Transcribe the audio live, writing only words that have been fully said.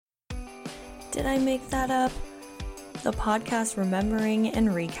Did I make that up? The podcast remembering and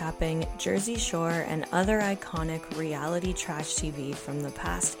recapping Jersey Shore and other iconic reality trash TV from the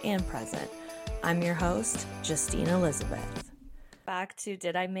past and present. I'm your host, Justine Elizabeth. Back to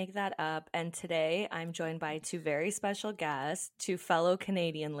Did I Make That Up? And today I'm joined by two very special guests, two fellow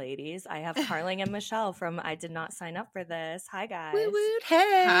Canadian ladies. I have Carling and Michelle from I Did Not Sign Up for This. Hi, guys. Woot woot,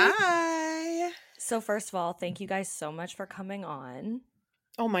 hey. Hi. So first of all, thank you guys so much for coming on.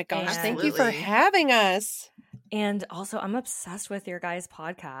 Oh my gosh, And- thank you for having us. And also, I'm obsessed with your guys'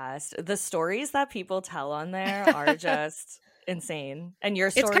 podcast. The stories that people tell on there are just insane. And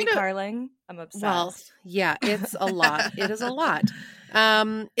your story, kind of- Carling, I'm obsessed. Well, yeah, it's a lot. It is a lot.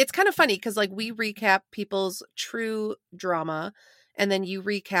 It's kind of funny because like we recap people's true drama and then you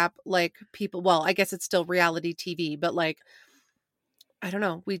recap like people, well, I guess it's still reality TV, but like, I don't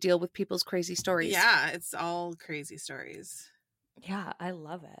know, we deal with people's crazy stories. Yeah, it's all crazy stories. Yeah, I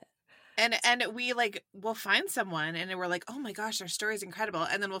love it. And we like we'll find someone and we're like, oh my gosh, their story is incredible.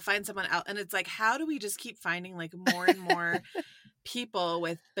 And then we'll find someone else and it's like, how do we just keep finding like more and more people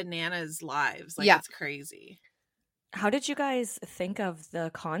with bananas lives? Like it's crazy. How did you guys think of the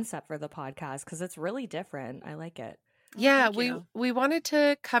concept for the podcast? Because it's really different. I like it. Yeah, Thank we wanted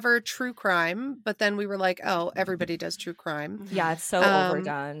to cover true crime, but then we were like, oh, everybody does true crime. Yeah, it's so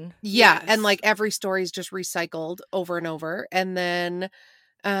overdone. Yeah, Yes. and like every story is just recycled over and over. And then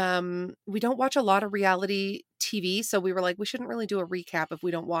we don't watch a lot of reality TV, so we were like, we shouldn't really do a recap if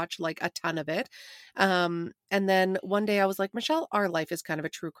we don't watch like a ton of it. And then one day I was like, Michelle, our life is kind of a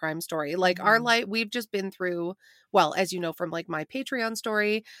true crime story. Like our life, we've just been through, well, as you know from like my Patreon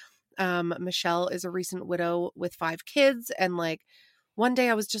story, Michelle is a recent widow with 5 kids, and like one day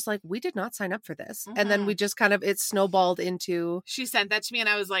I was just like, we did not sign up for this. And then we just kind of, it snowballed into. She sent that to me and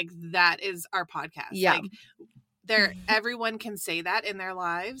I was like, that is our podcast. Yeah. Like everyone can say that in their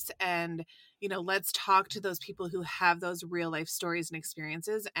lives. And, you know, let's talk to those people who have those real life stories and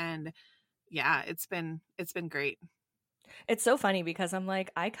experiences. And yeah, it's been great. It's so funny because I'm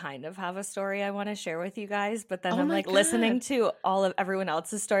like, I kind of have a story I want to share with you guys, but then Oh I'm my like God. listening to all of everyone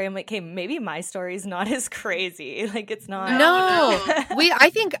else's story. I'm like, okay, maybe my story's not as crazy. Like it's not. No, I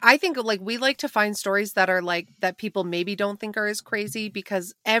think like we like to find stories that are like that people maybe don't think are as crazy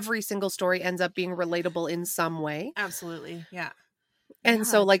because every single story ends up being relatable in some way. Absolutely. Yeah. And Yeah,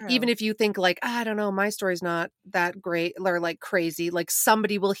 so like true. even if you think like, I don't know, my story's not that great or like crazy, like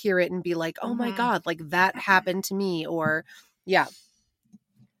somebody will hear it and be like, oh my Mhm. God, like that happened to me. Or yeah.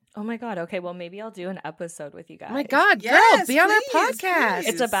 Oh my God. Okay, well maybe I'll do an episode with you guys. Oh my God, girl, Yes, be on our please, podcast. please.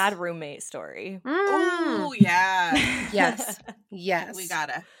 It's a bad roommate story. Mm. Oh yeah. Yes. Yes. We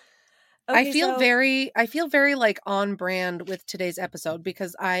gotta. Okay, I feel so- very like on brand with today's episode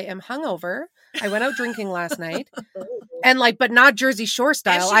because I am hungover. I went out drinking last night and like, but not Jersey Shore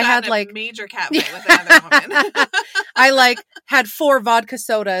style. And she I got had in a like, major cat fight with another woman. I like had 4 vodka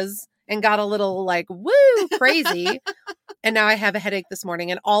sodas and got a little like, woo, crazy. And now I have a headache this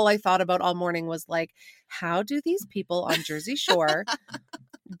morning. And all I thought about all morning was like, how do these people on Jersey Shore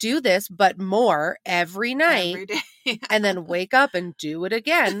do this, but more every night Every day. and then wake up and do it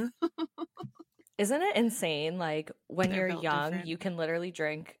again? Isn't it insane? Like when They're you're built young, different. you can literally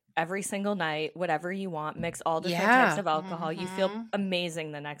drink every single night, whatever you want, mix all different Yeah. types of alcohol. You feel Mhm.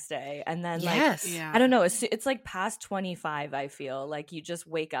 amazing the next day. And then Yes. Yeah. I don't know, it's like past 25, I feel. Like you just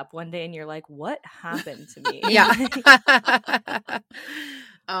wake up one day and you're like, what happened to me? Yeah.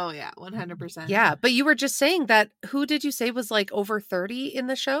 Oh yeah, 100%. Yeah. But you were just saying that who did you say was like over 30 in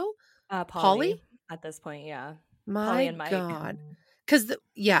the show? Polly, Polly? at this point, yeah. My and Mike. God. Because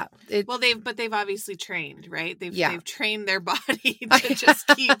it, Well, they've obviously trained, right? Yeah. They've trained their body to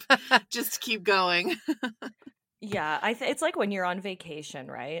just keep going. Yeah, it's like when you're on vacation,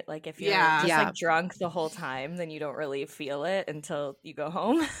 right? Like if you're Yeah. just Yeah. like drunk the whole time, then you don't really feel it until you go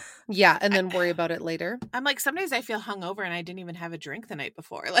home. yeah, and then worry about it later. I'm like, some days I feel hungover and I didn't even have a drink the night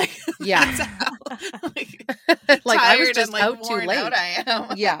before. Like, Yeah. that's how, like, Like I was tired just and, like, out too worn late. out I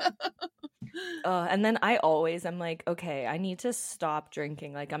am. Yeah. And then I'm like, okay, I need to stop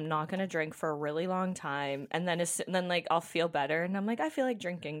drinking. Like, I'm not gonna drink for a really long time, and then like I'll feel better, and I'm like, I feel like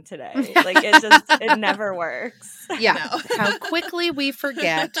drinking today. Like it never works. Yeah. No. How quickly we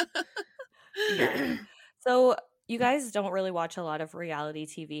forget. Yeah. So you guys don't really watch a lot of reality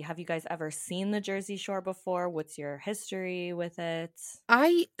TV. Have you guys ever seen the Jersey Shore before? What's your history with it?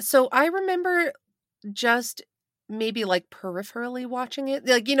 I remember just maybe like peripherally watching it.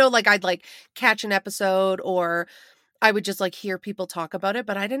 Like, you know, like I'd like catch an episode or I would just like hear people talk about it,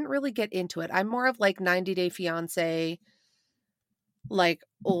 but I didn't really get into it. I'm more of like 90 Day Fiance like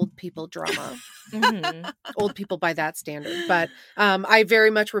old people drama. Mhm. Old people by that standard. But I very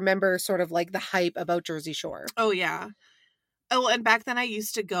much remember sort of like the hype about Jersey Shore. Oh, yeah. Oh, and back then I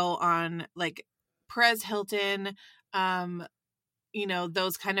used to go on like Perez Hilton,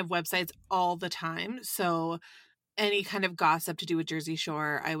 those kind of websites all the time. So any kind of gossip to do with Jersey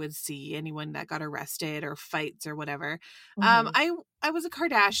Shore, I would see anyone that got arrested or fights or whatever. Mhm. I was a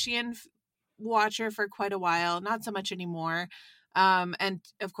Kardashian watcher for quite a while, not so much anymore. And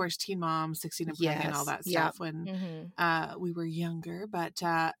of course, Teen Mom, 16 and Pregnant, all Yes. that Yeah. stuff when Mhm. we were younger. But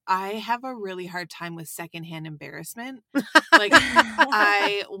I have a really hard time with secondhand embarrassment. Like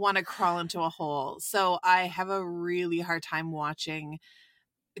I want to crawl into a hole. So I have a really hard time watching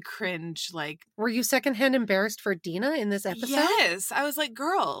cringe like Were you secondhand embarrassed for Dina in this episode? Yes, I was like,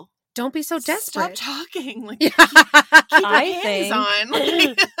 girl, Don't be so stop desperate. talking. Like, Yeah. keep your I panties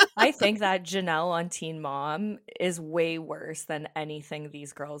think on. I think that Janelle on Teen Mom is way worse than anything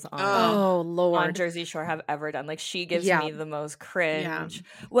these girls on Oh, on Lord. Jersey Shore have ever done. Like she gives Yeah. me the most cringe.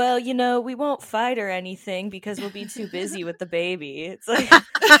 Well, we won't fight or anything because we'll be too busy with the baby. It's like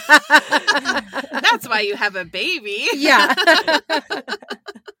That's why you have a baby. Yeah.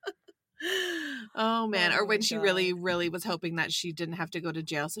 Oh man. Or Oh, when she God. really, really was hoping that she didn't have to go to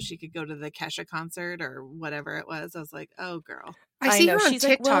jail so she could go to the Kesha concert or whatever it was. I was like, oh girl. I see know. her on She's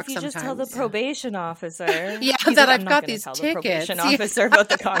TikTok like, well, if you sometimes. just tell the probation officer. Yeah, He's that like, I've I'm not got gonna these tell the tickets. probation Yeah. officer about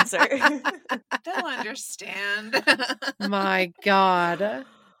the concert. They'll understand. My God.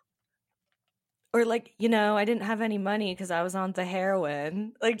 Or like, I didn't have any money because I was on the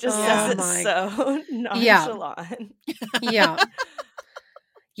heroin. Like just Oh says it my- so Yeah. nonchalant. Yeah.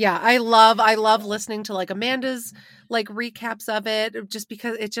 Yeah, I love listening to like Amanda's like recaps of it just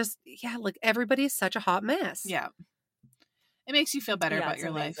because it just like everybody is such a hot mess. Yeah. It makes you feel better Yeah, about it's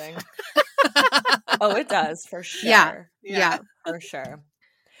your amazing. life. Oh, it does for sure. Yeah. For sure.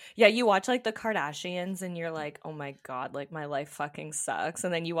 Yeah, you watch like the Kardashians and you're like, oh my God, like my life fucking sucks.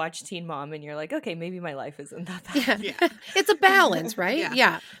 And then you watch Teen Mom and you're like, okay, maybe my life isn't that bad. Yeah. It's a balance, right? Yeah.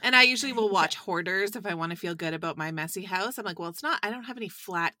 Yeah. And I usually will watch Hoarders if I want to feel good about my messy house. I'm like, well, it's not, I don't have any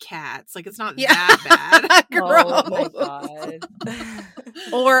flat cats. Like, it's not that bad. Oh my Gross. God.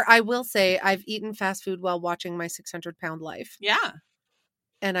 Or I will say I've eaten fast food while watching My 600-Pound Life. Yeah.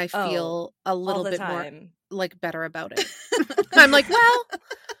 And I feel a All little the bit more time. like better about it. I'm like, well,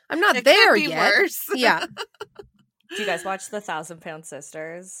 I'm not It there could be yet. worse. Yeah. Do you guys watch the 1,000-Pound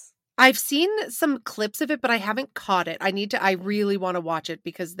Sisters? I've seen some clips of it, but I haven't caught it. I really want to watch it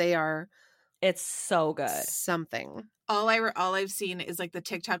because they are It's so good. something. All I've seen is like the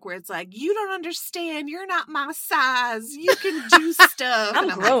TikTok where it's like, you don't understand. You're not my size. You can do stuff. I'm And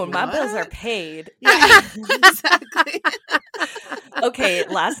like, grown. My bills are "What?" paid. Yeah, exactly. Okay,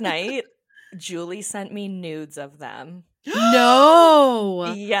 last night, Julie sent me nudes of them.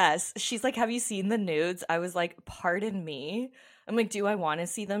 No. Yes. She's like, have you seen the nudes? I was like, pardon me. I'm like, do I want to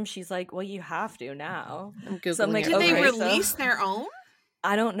see them? She's like, well, you have to now. I'm Googling So I'm like, it Did they okay, right so- release their own?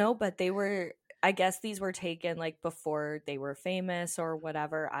 I don't know, but I guess these were taken like before they were famous or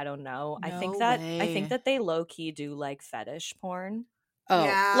whatever. I don't know. I No think way. that they low key do like fetish porn. Oh,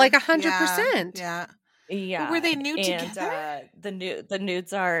 Yeah, like 100%. Yeah. Yeah. Were they nude and, together? The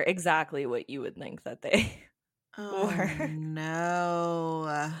nudes are exactly what you would think that they Oh Or-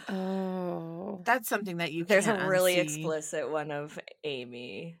 no. Oh. That's something that you There's can't a really unsee. explicit one of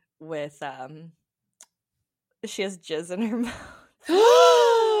Amy with she has jizz in her mouth.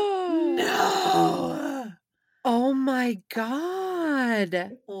 No. Oh my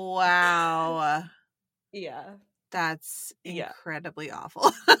God. Wow. Yeah. That's Yeah. incredibly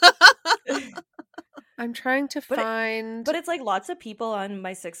awful. I'm trying to But it- find. But it's like lots of people on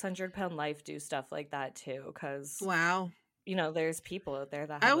My 600-Pound Life do stuff like that too, because Wow. there's people out there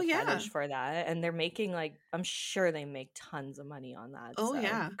that have Oh, a yeah. fetish for that, and they're making like I'm sure they make tons of money on that. Oh, so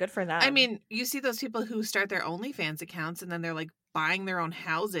yeah. good for them. I mean, you see those people who start their OnlyFans accounts and then they're like buying their own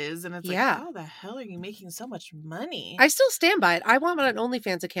houses, and it's like, Yeah. how the hell are you making so much money? I still stand by it. I want an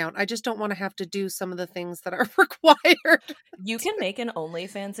OnlyFans account. I just don't want to have to do some of the things that are required. you can make an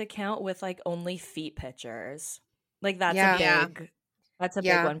OnlyFans account with like only feet pictures. Like that's Yeah. a Yeah. big that's a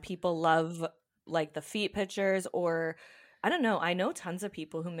Yeah. big one. People love like the feet pictures, or I don't know. I know tons of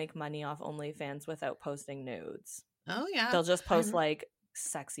people who make money off OnlyFans without posting nudes. Oh yeah. They'll just post I'm- like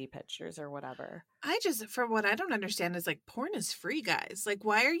sexy pictures or whatever. I just, from what I don't understand, is like porn is free, guys. Like,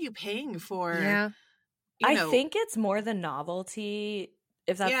 why are you paying for? Yeah. You know, I think it's more the novelty,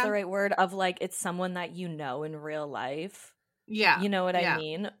 if that's Yeah. the right word, of like it's someone that you know in real life. Yeah. You know what yeah. I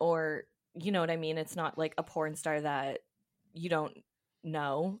mean? Or you know what I mean? It's not like a porn star that you don't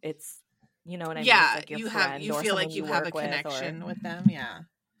know. It's You know what I mean? Yeah, It's like your you friend or feel someone like you have a work with, connection or with them. Yeah.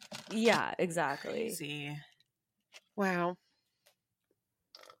 yeah, exactly. Crazy. Wow.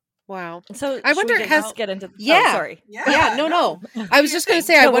 Wow. So I should we wonder, just get into? Yeah. Oh, sorry. Yeah, no. I Do was your just going to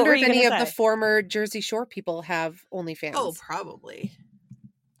thing. say, I No, what wonder were if you any gonna of the say? former Jersey Shore people have OnlyFans. Oh, probably.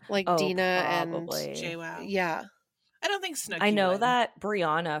 Like Oh, Dina probably. and JWoww. yeah. I don't think Snooki I know would. that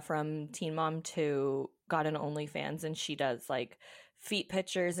Brianna from Teen Mom 2 got an OnlyFans, and she does like feet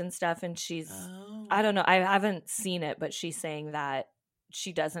pictures and stuff, and she's Oh. I don't know, I haven't seen it, but she's saying that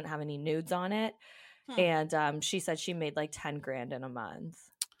she doesn't have any nudes on it. And she said she made like 10 grand in a month.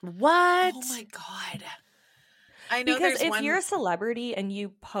 What? Oh my God. I know Because there's if one. you're a celebrity and you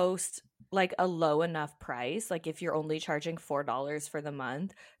post like a low enough price, like if you're only charging $4 for the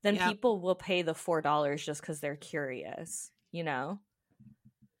month, then Yep. people will pay the $4 just because they're curious, you know?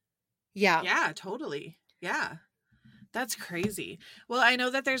 Yeah. Yeah, totally. Yeah. That's crazy. Well, I know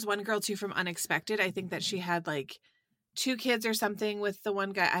that there's one girl too from Unexpected. I think that she had like 2 kids or something with the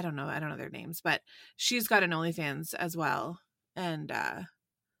one guy. I don't know their names, but she's got an OnlyFans as well. And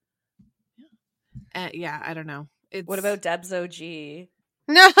yeah, I don't know. What about Deb's OG?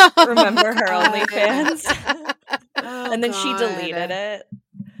 No. Remember her OnlyFans? Oh, And then she God. deleted it.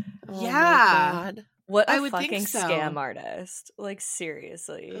 Oh Yeah. my God. What a I would think fucking so. scam artist. Like,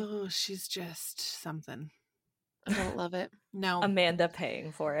 seriously. Oh, she's just something. I don't love it. No. Amanda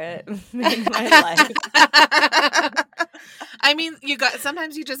paying for it made my life. I mean,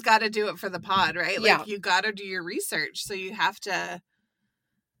 sometimes you just got to do it for the pod, right? Like Yeah. you got to do your research. So you have to,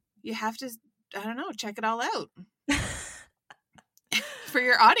 I don't know, check it all out for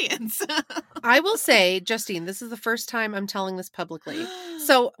your audience. I will say, Justine, this is the first time I'm telling this publicly.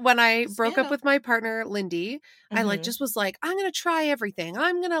 So when I broke up Scandal. with my partner, Lindy, I like Mhm. just was like, I'm going to try everything.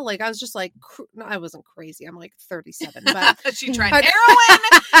 I'm going to I was just like, no, I wasn't crazy. I'm like 37, but She tried heroin.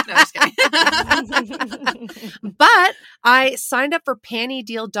 No, just kidding. but I signed up for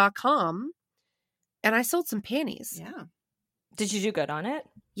pantydeal.com and I sold some panties. Yeah. Did you do good on it?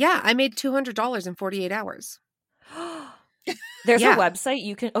 Yeah, I made $200 in 48 hours. There's Yeah. a website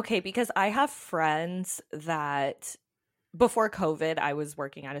you can, okay, because I have friends that before COVID, I was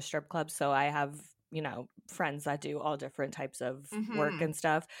working at a strip club. So I have, friends that do all different types of work Mhm. and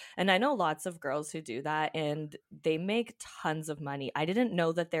stuff. And I know lots of girls who do that and they make tons of money. I didn't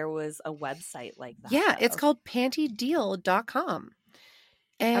know that there was a website like that. Yeah, it's though. called pantydeal.com.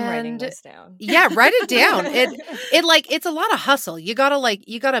 I'm writing And this down. yeah, write it down. It's a lot of hustle. You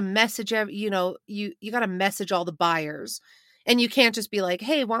gotta message you gotta message all the buyers. And you can't just be like,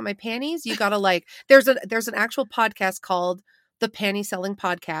 hey, want my panties? You gotta there's an actual podcast called the Panty Selling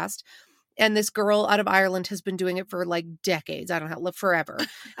Podcast. And this girl out of Ireland has been doing it for like decades. I don't know, forever.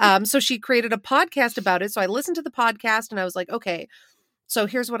 So she created a podcast about it. So I listened to the podcast and I was like, okay, so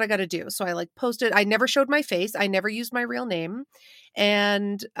here's what I got to do. So I posted, I never showed my face. I never used my real name.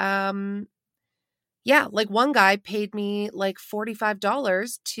 And yeah, one guy paid me like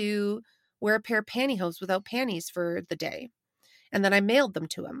 $45 to wear a pair of pantyhose without panties for the day. And then I mailed them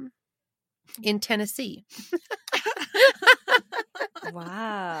to him in Tennessee.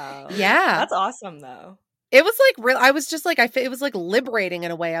 Wow. Yeah. That's awesome though. It was real. I was just it was liberating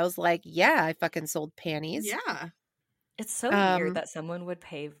in a way. I was like, yeah, I fucking sold panties. Yeah. It's so weird that someone would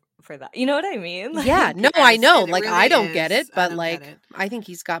pay for that. You know what I mean? Yeah, no, Yes, I know. it I really don't get it, is. I but don't get it. I think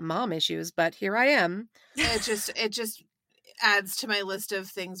he's got mom issues, but here I am. It just adds to my list of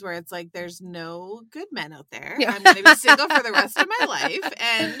things where it's like there's no good men out there. Yeah. I'm gonna be single for the rest of my life.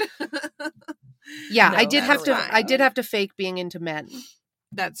 And Yeah, No, I did that's I did have to fake being into men.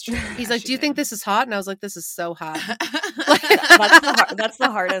 that's true. He's Yeah, like, she "Do you think did. this is hot?" And I was like, "This is so hot." That's the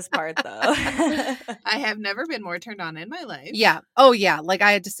hardest part though. I have never been more turned on in my life. Yeah. Oh yeah.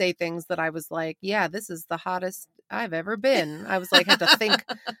 I had to say things that I was like, "Yeah, this is the hottest I've ever been." I was had to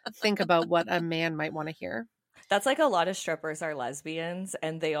think about what a man might want to hear. That's a lot of strippers are lesbians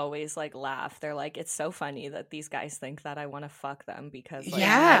and they always laugh. They're like, it's so funny that these guys think that I want to fuck them because I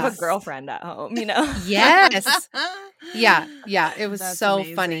have Yes. a girlfriend at home, Yes. Yeah. It was That's so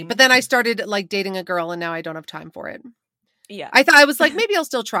funny. amazing. But then I started dating a girl, and now I don't have time for it. Yeah. I thought I was like, maybe I'll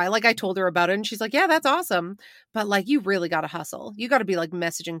still try. I told her about it, and she's like, "Yeah, that's awesome." But you really got to hustle. You got to be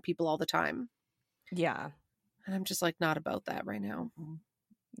messaging people all the time. Yeah. And I'm just not about that right now.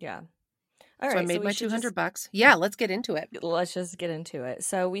 Yeah. All So right. I made we my should $200. Yeah, let's get into it. Let's just get into it.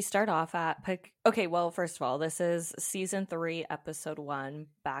 So we start off at okay, well, first of all, this is season 3, episode 1,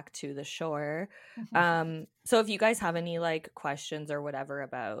 Back to the Shore. So if you guys have any questions or whatever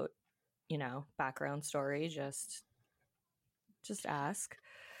about, background story, just ask.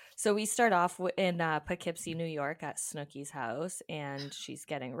 So we start off in Poughkeepsie, New York at Snooki's house, and she's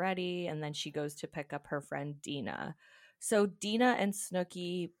getting ready, and then she goes to pick up her friend Dina. So Dina and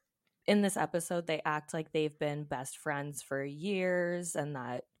Snooki, in this episode, they act like they've been best friends for years and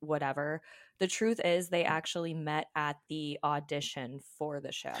that whatever. The truth is they actually met at the audition for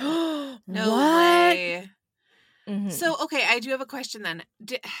the show. No What? way. Mhm. So, okay, I do have a question then.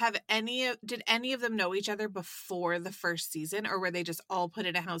 Did any of them know each other before the first season, or were they just all put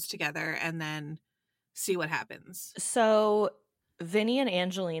in a house together and then see what happens? So Vinny and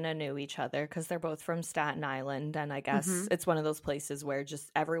Angelina knew each other because they're both from Staten Island, and I guess Mhm. it's one of those places where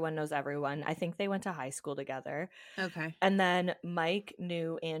just everyone knows everyone. I think they went to high school together. Okay. And then Mike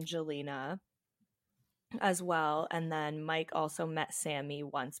knew Angelina as well, and then Mike also met Sammy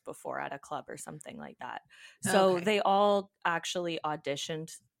once before at a club or something like that. So Okay. they all actually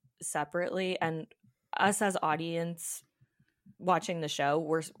auditioned separately, and us as audience watching the show,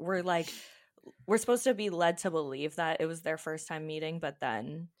 we're like, we're supposed to be led to believe that it was their first time meeting, but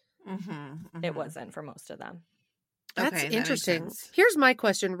then it wasn't for most of them. That's Okay, that makes interesting. sense. Here's my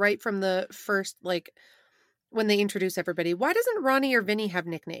question right from the first, like, when they introduce everybody. Why doesn't Ronnie or Vinny have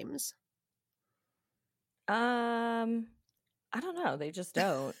nicknames? I don't know. They just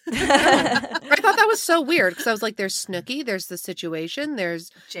don't. I thought that was so weird because I was like, there's Snooki, there's The Situation,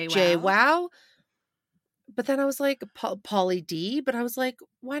 there's Jay Wow. But then I was like, Pauly D. But I was like,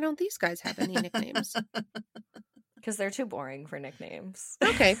 why don't these guys have any nicknames? Because they're too boring for nicknames.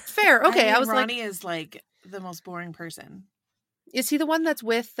 Okay, fair. Okay, I was Ronnie is like the most boring person. is he the one that's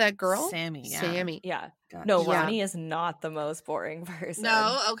with that girl? Sammy, yeah. Sammy. Yeah. Gotcha. No, Yeah. Ronnie is not the most boring person.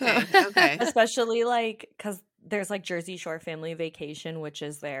 No, okay, okay. Especially like because there's like Jersey Shore Family Vacation, which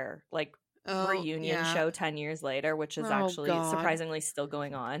is their like Oh, reunion yeah. show 10 years later, which is Oh, actually God. surprisingly still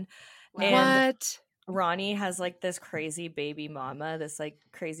going on. Wow. And What? Ronnie has like this crazy baby mama, this like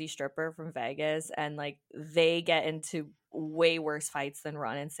crazy stripper from Vegas, and like they get into way worse fights than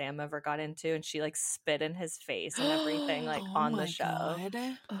Ron and Sam ever got into, and she like spit in his face and everything like Oh on the my show.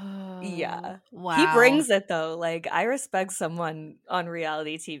 God. Yeah. Wow. He brings it though. Like I respect someone on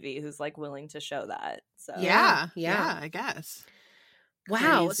reality TV who's like willing to show that. So Yeah, Yeah. I guess.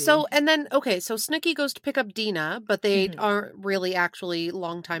 Wow. Crazy. So, and then, okay, so Snooki goes to pick up Dina, but they Mhm. aren't really actually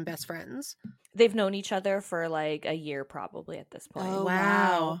longtime best friends. they've known each other for like a year probably at this point. Oh, Wow.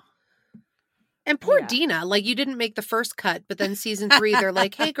 wow. And poor Yeah. Dina, like you didn't make the first cut, but then season 3, they're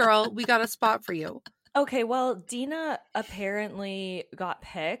like, hey girl, we got a spot for you. Okay, well, Dina apparently got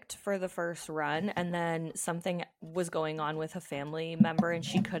picked for the first run, and then something was going on with a family member, and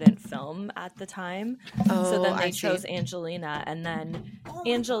she couldn't film at the time. So then I they see. chose Angelina, and then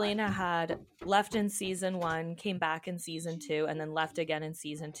Angelina had left in season 1, came back in season 2, and then left again in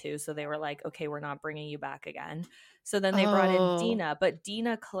season 2. So they were like, okay, we're not bringing you back again. So then they brought Oh. in Dina, but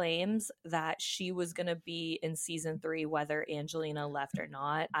Dina claims that she was going to be in season 3, whether Angelina left or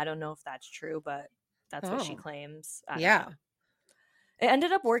not. I don't know if that's true, but that's what she Oh. claims. I don't Yeah. know. It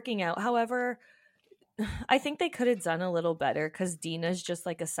ended up working out. However, I think they could have done a little better because Dina's just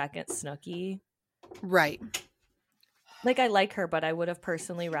like a second Snooki. Right. Like I like her, but I would have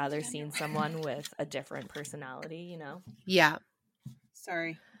personally rather seen someone with a different personality, you know? Yeah.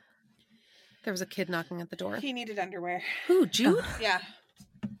 Sorry. There was a kid knocking at the door. He needed underwear. Who, Jude? Yeah.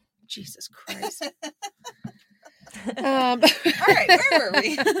 Jesus Christ. All right, where were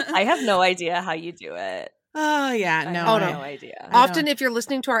we? I have no idea how you do it. Oh, yeah. I No. have no. no idea. I Often, know. if you're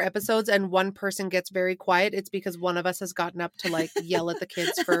listening to our episodes and one person gets very quiet, it's because one of us has gotten up to like yell at the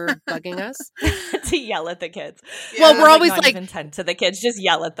kids for bugging us. To yell at the kids. Well, Yeah. we're always not like- even tend to the kids, just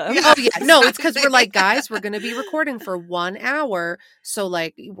yell at them. Yeah. Oh yeah, no, it's because we're like, guys, we're going to be recording for 1 hour, so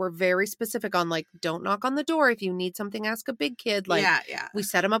like we're very specific on like, don't knock on the door. If you need something, ask a big kid. Like, yeah. we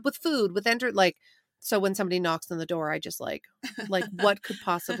set them up with food, with like. So when somebody knocks on the door, I just like what could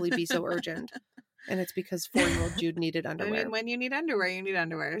possibly be so urgent? And it's because 4-year-old Jude needed I underwear. mean, when you need underwear, you need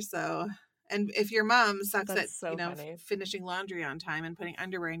underwear. So, and if your mom sucks That's at so funny. finishing laundry on time and putting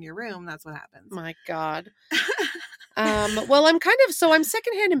underwear in your room, that's what happens. My God. Well, I'm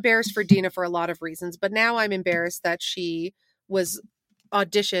secondhand embarrassed for Dina for a lot of reasons, but now I'm embarrassed that she was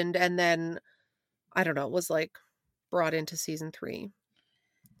auditioned and then, I don't know, was like brought into season 3.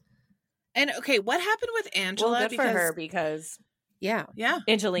 And okay, what happened with Angela? Well, good for her because Yeah. Yeah.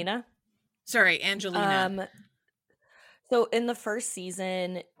 Angelina. Sorry, Angelina. So in the first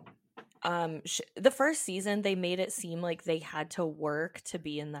season, they made it seem like they had to work to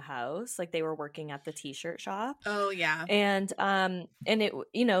be in the house, like they were working at the t-shirt shop. Oh yeah. And it,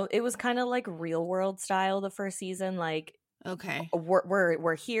 you know, it was kind of like Real World style the first season, like Okay.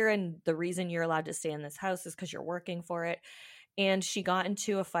 we're here, and the reason you're allowed to stay in this house is because you're working for it. And she got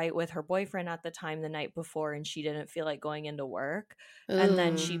into a fight with her boyfriend at the time the night before, and she didn't feel like going into work. And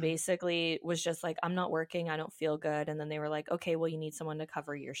then she Ooh. basically was just like, I'm not working. I don't feel good. And then they were like, okay, well, you need someone to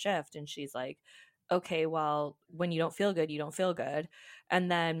cover your shift. And she's like, okay, well, when you don't feel good, you don't feel good.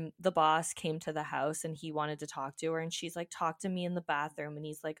 And then the boss came to the house and he wanted to talk to her. And she's like, talk to me in the bathroom. And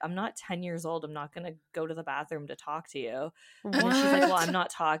he's like, I'm not 10 years old. I'm not going to go to the bathroom to talk to you. And then she's like, well, I'm not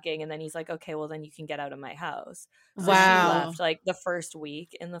talking. And then he's like, okay, well, then you can get out of my house. So she Wow. left like the first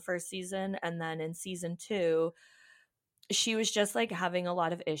week in the first season. And then in season 2, she was just like having a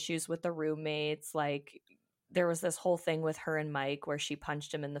lot of issues with the roommates. Like there was this whole thing with her and Mike where she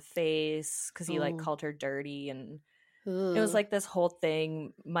punched him in the face because he like Ooh. called her dirty. And Ugh. it was like this whole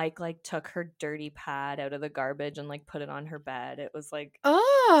thing. Mike like took her dirty pad out of the garbage and like put it on her bed. It was like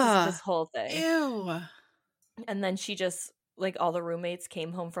this whole thing. Ew. And then she just like all the roommates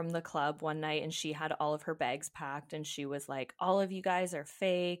came home from the club one night and she had all of her bags packed and she was like, all of you guys are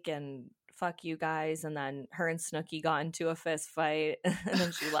fake and fuck you guys. And then her and Snooki got into a fist fight and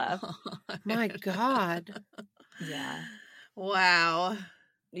then she left. My God. Yeah. Wow.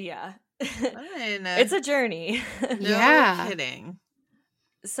 Yeah. Fun. It's a journey. No Yeah. kidding.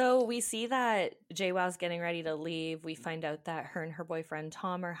 So we see that JWoww's getting ready to leave. We find out that her and her boyfriend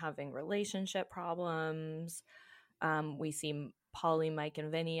Tom are having relationship problems. We see Polly, Mike,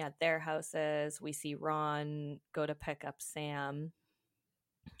 and Vinny at their houses. We see Ron go to pick up Sam.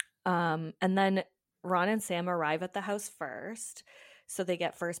 And then Ron and Sam arrive at the house first. So they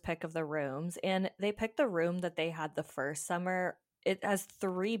get first pick of the rooms. And they pick the room that they had the first summer. It has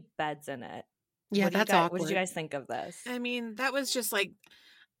 3 beds in it. Yeah, that's awkward. What did you guys think of this? I mean, that was just like,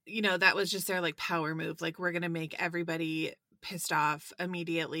 that was just their like power move. Like, we're going to make everybody pissed off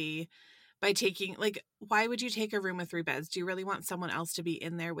immediately by taking, like, why would you take a room with 3 beds? Do you really want someone else to be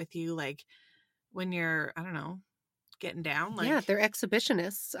in there with you? Like when you're, I don't know, getting down? Like, Yeah, they're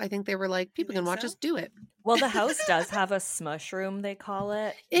exhibitionists. I think they were like, people can think watch so? us do it. Well, the house does have a smush room, they call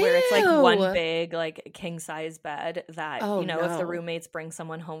it, where it's like one Ew. big, like king size bed that, Oh, if the no. roommates bring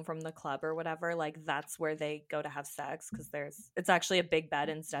someone home from the club or whatever, like that's where they go to have sex because it's actually a big bed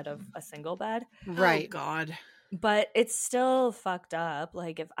instead of a single bed. Right. Oh, God. But it's still fucked up.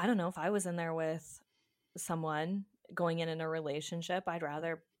 Like if I was in there with someone going in a relationship, I'd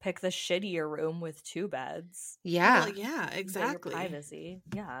rather pick the shittier room with 2 beds. Yeah. Well, yeah, Get your exactly. privacy.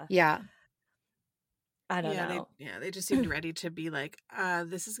 Yeah. Yeah. I don't know. They just seemed ready to be like,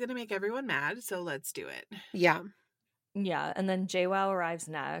 this is going to make everyone mad, so let's do it. Yeah. Yeah, and then JWoww arrives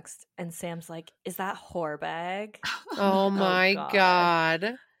next, and Sam's like, "Is that whore bag?" Oh my God. God.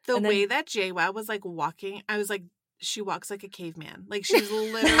 The And then- way that JWoww was like walking, I was like, she walks like a caveman. Like she's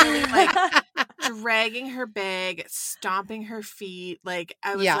literally like dragging her bag, stomping her feet. Like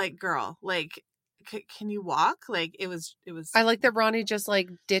I was Yeah. like, girl, like, can you walk? Like it was. I like that Ronnie just like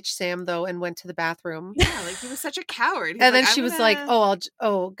ditched Sam though and went to the bathroom. Yeah, like he was such a coward. He's And then like, she "I'm was like, gonna-"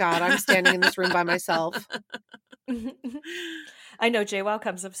 oh God, I'm standing in this room by myself. I know JWoww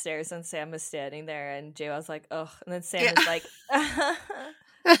comes upstairs and Sam is standing there, and JWoww's like, "Ugh," and then Sam Yeah. is like,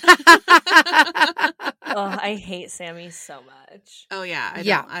 "Oh, I hate Sammy so much." Oh yeah,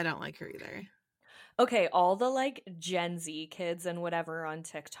 Yeah. I don't like her either. Okay, all the like Gen Z kids and whatever on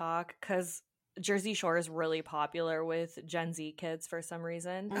TikTok, because Jersey Shore is really popular with Gen Z kids for some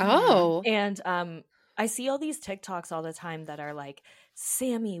reason. Oh. And I see all these TikToks all the time that are like,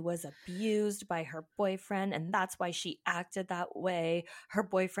 Sammy was abused by her boyfriend and that's why she acted that way. Her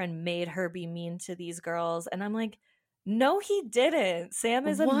boyfriend made her be mean to these girls. And I'm like, no, he didn't. Sam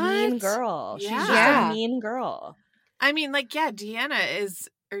is a mean What? girl. She's just Yeah. a mean girl. I mean, like, yeah, Dina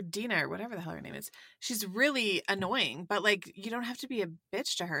or Dina or whatever the hell her name is. She's really annoying, but like, you don't have to be a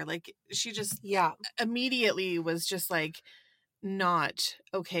bitch to her. Like, she just Yeah. immediately was just like not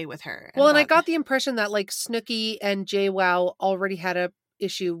okay with her. Well, and I thought- got the impression that like Snooki and JWoww already had a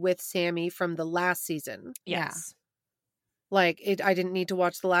issue with Sammy from the last season. Yeah. Yes. Like I didn't need to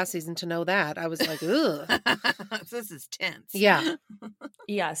watch the last season to know that. I was like, ugh. This is tense. Yeah.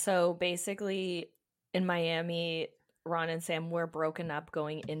 Yeah. So basically, in Miami, Ron and Sam were broken up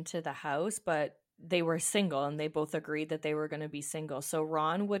going into the house, but they were single and they both agreed that they were going to be single. So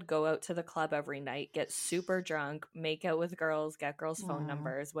Ron would go out to the club every night, get super drunk, make out with girls, get girls' phone Aw.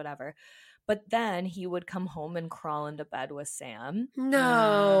 numbers, whatever. But then he would come home and crawl into bed with Sam.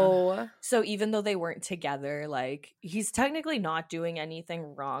 No. So even though they weren't together, like he's technically not doing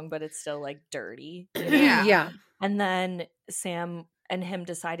anything wrong, but it's still like dirty. you know? Yeah. Yeah. And then Sam and him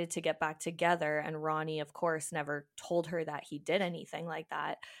decided to get back together, and Ronnie, of course, never told her that he did anything like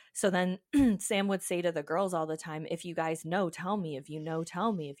that. So then Sam would say to the girls all the time, if you guys know, tell me. If you know,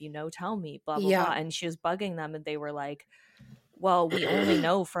 tell me. If you know, tell me. Blah, blah, Yeah. blah. And she was bugging them, and they were like, well, we only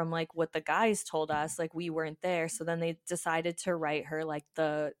know from like what the guys told us, like we weren't there. So then they decided to write her like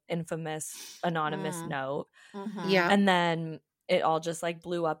the infamous anonymous note. Yeah. And then it all just like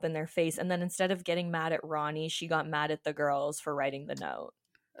blew up in their face. And then instead of getting mad at Ronnie, she got mad at the girls for writing the note.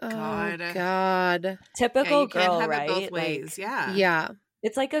 God. Oh, God. Typical you girl, can't have right? it both ways. Like, Yeah. Yeah.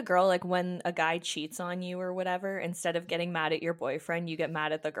 it's like a girl, like when a guy cheats on you or whatever, instead of getting mad at your boyfriend, you get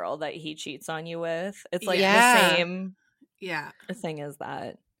mad at the girl that he cheats on you with. It's like Yeah. the same thing as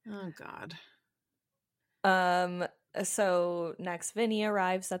that. Oh, God. So next Vinny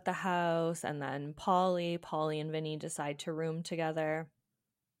arrives at the house, and then Polly and Vinny decide to room together.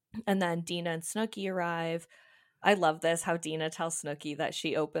 And then Dina and Snooki arrive. I love this, how Dina tells Snooki that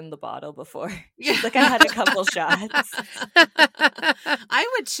she opened the bottle before. She's like, I had a couple shots. I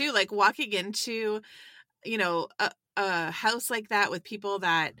would too, like walking into, you know, a house like that with people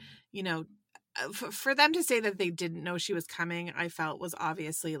that, you know, for them to say that they didn't know she was coming, I felt was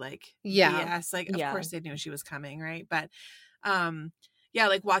obviously like, yes, like, of course they knew she was coming, right? But, yeah,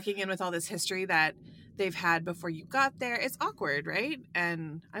 like walking in with all this history that they've had before you got there, it's awkward, right?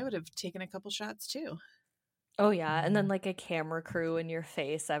 And I would have taken a couple shots too. Oh, yeah. And then like a camera crew in your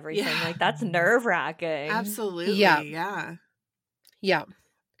face, everything. Yeah. Like that's nerve-wracking. Absolutely. Yeah.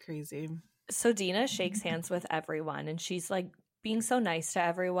 Crazy. So Dina shakes hands with everyone, and she's like being so nice to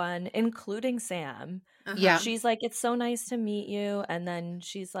everyone, including Sam. Yeah. She's like, it's so nice to meet you. And then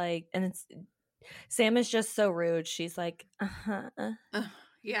she's like, Sam is just so rude. She's like,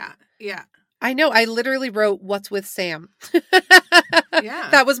 Yeah. I know. I literally wrote, what's with Sam? Yeah.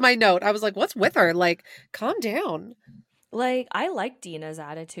 That was my note. I was like, what's with her? Like, calm down. Like, I like Dina's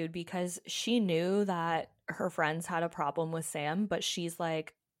attitude because she knew that her friends had a problem with Sam, but she's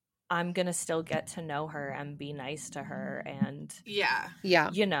like, I'm going to still get to know her and be nice to her. And, yeah,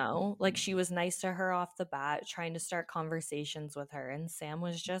 you know, like she was nice to her off the bat, trying to start conversations with her. And Sam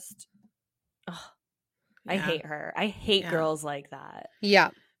was just, I hate her. I hate girls like that. Yeah.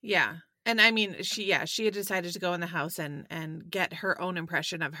 Yeah. And I mean, she had decided to go in the house and get her own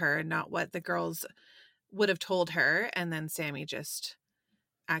impression of her and not what the girls would have told her. And then Sammy just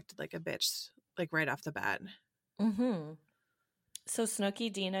acted like a bitch, like right off the bat. Mm-hmm. So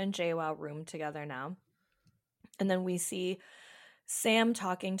Snooki, Dina, and JWoww room together now. And then we see Sam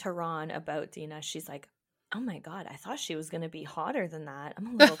talking to Ron about Dina. She's like, oh my God, I thought she was going to be hotter than that. I'm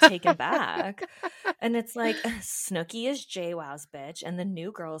a little taken back. And it's like, Snooki is JWoww's bitch, and the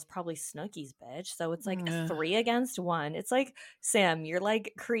new girl is probably Snooki's bitch. So it's like 3 against 1. It's like, Sam, you're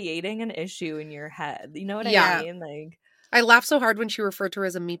like creating an issue in your head. You know what I mean? Like, I laughed so hard when she referred to her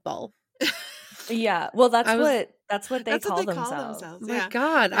as a meatball. Yeah. Well, that's what they call themselves. Oh my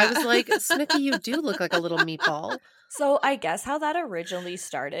God. I was like, Snooki, you do look like a little meatball. So I guess how that originally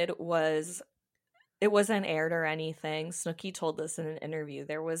started was, it wasn't aired or anything. Snooki told this in an interview.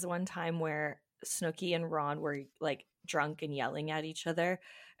 There was one time where Snooki and Ron were like drunk and yelling at each other,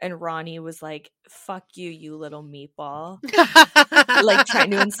 and Ronnie was like, fuck you, you little meatball. Like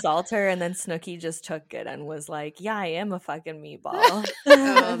trying to insult her, and then Snooki just took it and was like, yeah, I am a fucking meatball.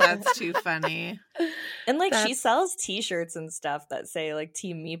 Oh, that's too funny. And like she sells t-shirts and stuff that say like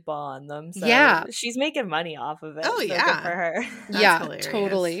Team Meatball on them. So yeah. She's making money off of it. Oh, so yeah. good for her. Yeah, hilarious.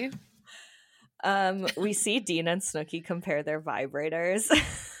 Totally. We see Dina and Snooki compare their vibrators.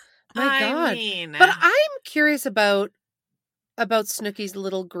 My God. I mean, but I'm curious about Snooki's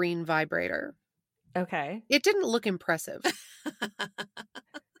little green vibrator. Okay. It didn't look impressive.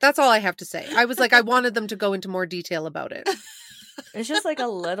 That's all I have to say. I was like, I wanted them to go into more detail about it. It's just like a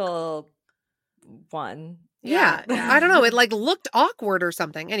little one. Yeah. I don't know. It like looked awkward or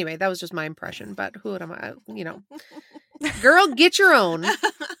something. Anyway, that was just my impression. But who am I? You know, girl, get your own.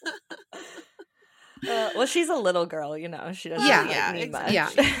 Well, she's a little girl, you know. She doesn't need much. Yeah.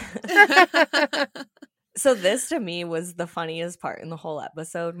 So this to me was the funniest part in the whole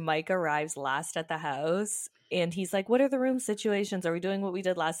episode. Mike arrives last at the house, and he's like, what are the room situations? Are we doing what we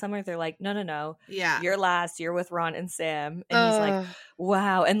did last summer? They're like, no. Yeah. You're last. You're with Ron and Sam. And he's like,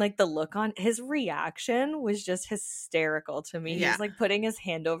 wow. And like the look on his reaction was just hysterical to me. Yeah. He's like putting his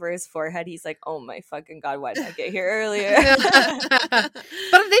hand over his forehead. He's like, oh my fucking God, why did I get here earlier? But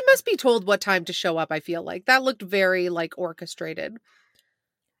they must be told what time to show up, I feel like. That looked very like orchestrated.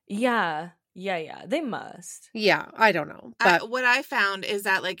 Yeah, they must. Yeah, I don't know. But what I found is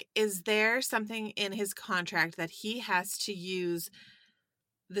that, like, is there something in his contract that he has to use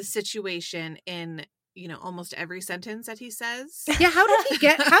the situation in, you know, almost every sentence that he says? Yeah, how did he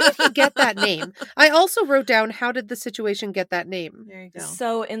get that name? I also wrote down, how did the situation get that name? There you go.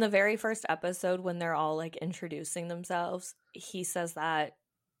 So in the very first episode, when they're all like introducing themselves, he says that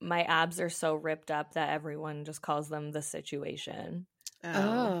my abs are so ripped up that everyone just calls them the situation.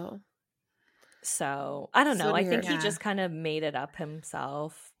 Oh. So I don't So know. I think weird. he just kind of made it up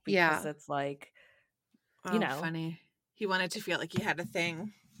himself because it's like, you know. Funny. He wanted to feel like he had a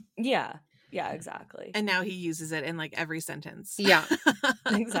thing. Yeah. Yeah, exactly. And now he uses it in like every sentence. Yeah.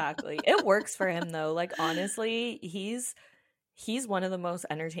 Exactly. It works for him though. Like honestly, he's one of the most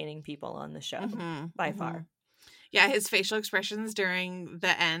entertaining people on the show by far. Yeah, his facial expressions during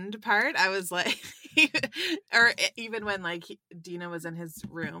the end part, I was like, or even when like Dina was in his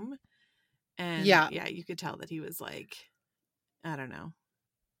room, and yeah, you could tell that he was like, I don't know,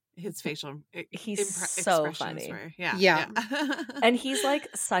 his facial he's so expressions funny. were, yeah. And he's like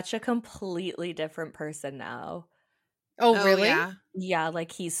such a completely different person now. Oh, really? Yeah,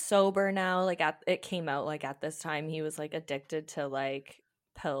 like he's sober now. Like it came out like at this time he was like addicted to like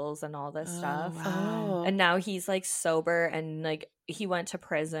pills and all this stuff. Wow. And now he's like sober and like he went to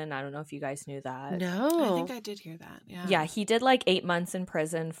prison. I don't know if you guys knew that. No. I think I did hear that. Yeah. Yeah, he did like 8 months in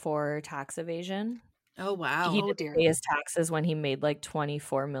prison for tax evasion. Oh wow. He didn't pay his taxes when he made like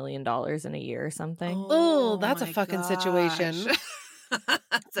 $24 million in a year or something. Oh, that's a fucking situation.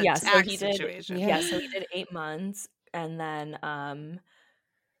 That's a tax so he situation. did. So he did 8 months and then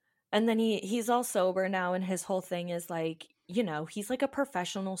he's all sober now, and his whole thing is like, you know, he's like a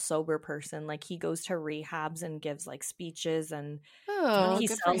professional sober person. Like he goes to rehabs and gives like speeches, and he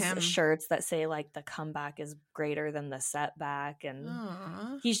sells shirts that say like the comeback is greater than the setback, and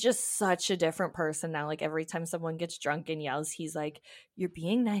he's just such a different person now. Like every time someone gets drunk and yells, he's like, "You're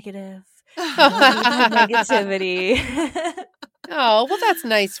being negative. Negativity." Oh, well, that's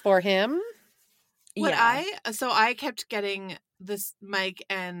nice for him. I kept getting this Mike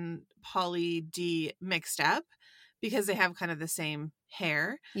and Pauly D mixed up because they have kind of the same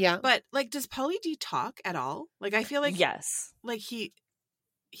hair. Yeah. But like, does Pauly D talk at all? Like, I feel like yes. Like he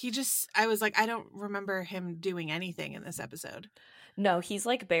just, I was like, I don't remember him doing anything in this episode. No, he's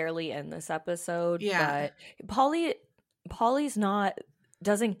like barely in this episode. Yeah. But Pauly's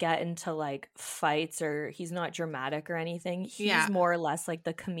doesn't get into like fights, or he's not dramatic or anything. He's more or less like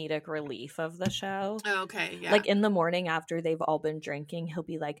the comedic relief of the show. Oh, okay. Yeah. Like in the morning after they've all been drinking, he'll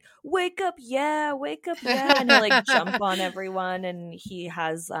be like, wake up, yeah. And he'll like jump on everyone. And he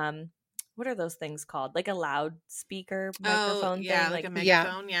has, what are those things called? Like a loudspeaker microphone thing. Like a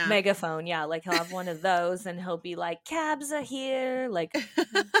megaphone. Yeah. Megaphone. Yeah. Like he'll have one of those and he'll be like, cabs are here. Like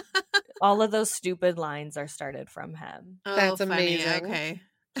all of those stupid lines are started from him. Oh, that's funny. amazing. Okay.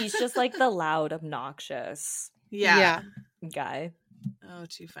 He's just like the loud, obnoxious guy. Oh,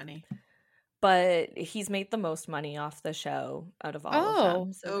 too funny. But he's made the most money off the show out of all of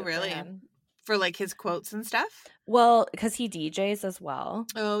them. So really? For like his quotes and stuff? Well, because he DJs as well.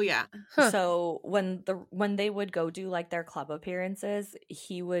 Oh, yeah. Huh. So when they would go do like their club appearances,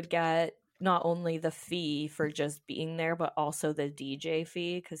 he would get not only the fee for just being there, but also the DJ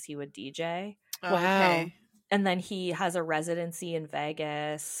fee because he would DJ. Oh, wow. Okay. And then he has a residency in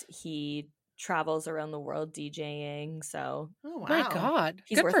Vegas. He travels around the world DJing. So, oh wow, my God,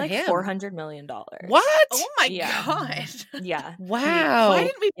 he's good worth for like him. $400 million. What? Oh my God. Yeah. Wow. Why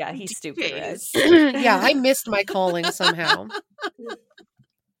didn't we? Yeah, he's stupid rich. Yeah, I missed my calling somehow.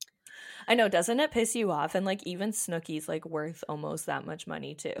 I know, doesn't it piss you off? And like even Snooki's like worth almost that much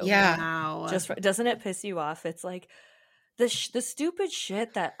money too. Yeah. Wow. Doesn't it piss you off? It's like the stupid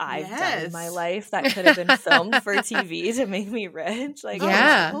shit that I've done in my life that could have been filmed for TV to make me rich. Like,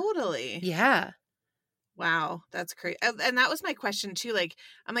 yeah, totally. Yeah. Wow, that's crazy. And that was my question too. Like,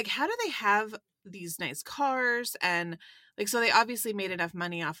 I'm like, how do they have these nice cars? And like, so they obviously made enough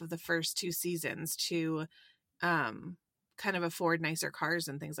money off of the first 2 seasons to kind of afford nicer cars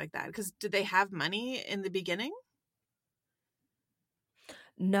and things like that. Because did they have money in the beginning?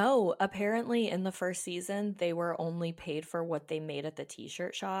 No, apparently in the first season, they were only paid for what they made at the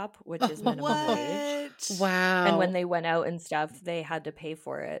t-shirt shop, which is minimum wage. Wow. And when they went out and stuff, they had to pay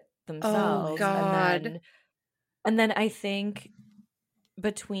for it themselves. Oh, God. And then I think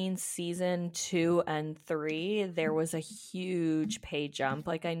between season 2 and 3, there was a huge pay jump.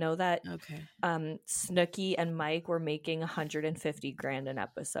 Like I know that Snooki and Mike were making $150,000 an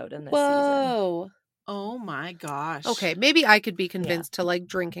episode in this season. Oh my gosh. Okay, maybe I could be convinced to like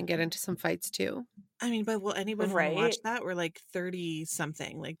drink and get into some fights too. I mean, but will anyone want to watch that? We're like 30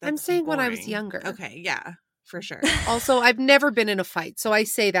 something. Like that's I'm saying boring. when I was younger. Okay, yeah. for sure. Also, I've never been in a fight, so I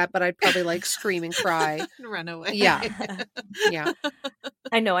say that, but I'd probably like scream and cry. Run away. Yeah. Yeah.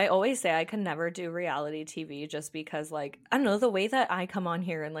 I know I always say I can never do reality TV just because, like, I don't know, the way that I come on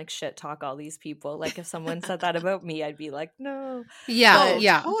here and like shit talk all these people, like if someone said that about me, I'd be like, no. Yeah. Oh,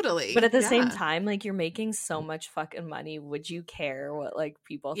 Yeah. totally. But at the same Yeah. time, like, you're making so much fucking money. Would you care what like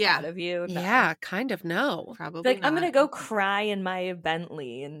people Yeah. thought of you? No. Yeah. Kind of no. Probably Like, I'm not. gonna go cry in my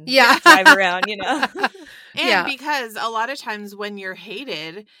Bentley and Yeah. drive around, you know? And Yeah. because a lot of times when you're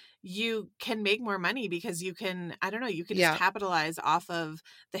hated, you can make more money because you can, I don't know, you can Yeah. just capitalize off of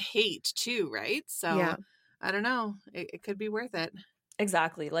the hate too, right? So Yeah. I don't know. It could be worth it.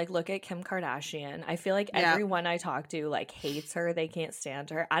 Exactly. Like, look at Kim Kardashian. I feel like Yeah. everyone I talk to like hates her. They can't stand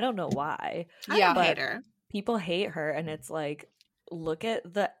her. I don't know why. I Yeah. don't But hate her. people hate her, and it's like, look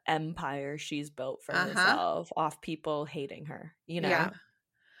at the empire she's built for Uh-huh. herself off people hating her, you know? Yeah.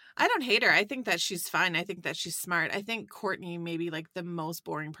 I don't hate her. I think that she's fine. I think that she's smart. I think Courtney may be like the most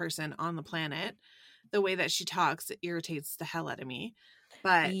boring person on the planet. The way that she talks, it irritates the hell out of me.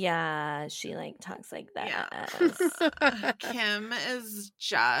 But Yeah, she like talks like yeah. that. Kim is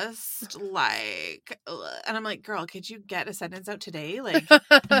just like, ugh. And I'm like, girl, could you get a sentence out today? Like,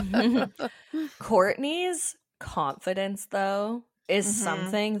 Courtney's confidence, though, is Mhm.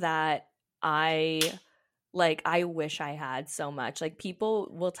 something that I wish I had so much. Like, people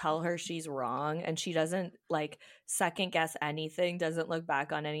will tell her she's wrong, and she doesn't like second guess anything, doesn't look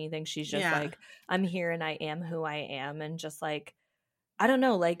back on anything. She's just Yeah. like, I'm here and I am who I am. And just like, I don't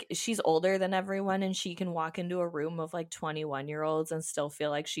know, like, she's older than everyone, and she can walk into a room of like 21-year-olds and still feel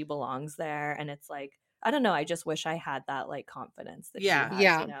like she belongs there. And it's like, I don't know, I just wish I had that like confidence that Yeah. she has,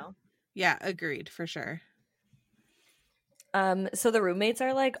 Yeah. you know? yeah, agreed for sure. So the roommates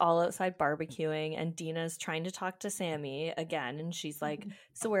are like all outside barbecuing, and Dina's trying to talk to Sammy again, and she's like,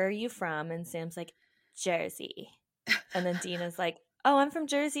 so where are you from? And Sam's like, Jersey. And then Dina's like, oh, I'm from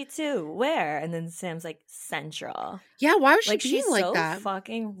Jersey too. Where? And then Sam's like, Central. Yeah. Why was she Like, being she's like so that?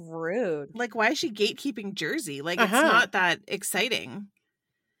 fucking rude. Like, why is she gatekeeping Jersey? Like, Uh-huh. it's not that exciting.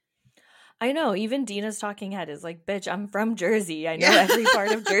 I know, even Dina's talking head is like, bitch, I'm from Jersey. I know Yeah. every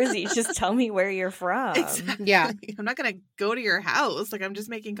part of Jersey. Just tell me where you're from. Exactly. Yeah. I'm not going to go to your house. Like, I'm just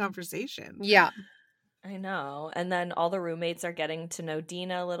making conversation. Yeah. I know. And then all the roommates are getting to know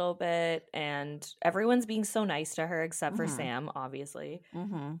Dina a little bit, and everyone's being so nice to her except for Mhm. Sam, obviously.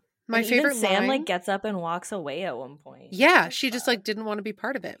 Mm-hmm. My And favorite even Sam line. like gets up and walks away at one point. Yeah. Like, She just fuck. like didn't want to be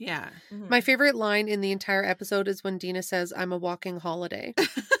part of it. Yeah. Mhm. My favorite line in the entire episode is when Dina says, I'm a walking holiday.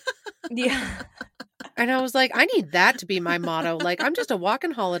 Yeah. And I was like, I need that to be my motto. Like, I'm just a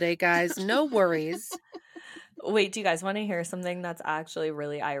walking holiday, guys. No worries. Wait, do you guys want to hear something that's actually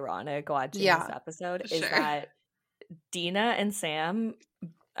really ironic watching Yeah. this episode? Sure. Is that Dina and Sam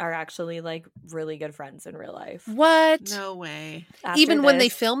are actually like really good friends in real life. What? No way. Even when they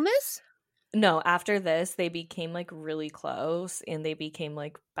this- film this? No, after this, they became like really close, and they became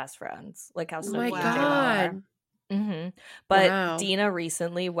like best friends, like how Oh Snooki my and Wow. J-Lo are. God. Mm-hmm. But Wow. Dina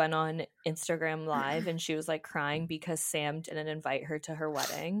recently went on Instagram Live, and she was like crying because Sam didn't invite her to her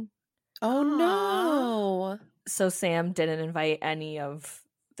wedding. Oh, Aw. no. So Sam didn't invite any of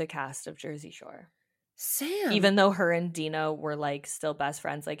the cast of Jersey Shore. Sam. Even though her and Dina were like still best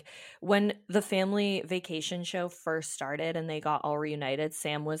friends. Like when the family vacation show first started and they got all reunited,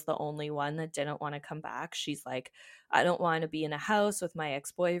 Sam was the only one that didn't want to come back. She's like, I don't want to be in a house with my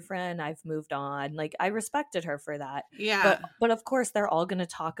ex-boyfriend. I've moved on. Like, I respected her for that. Yeah. But of course they're all going to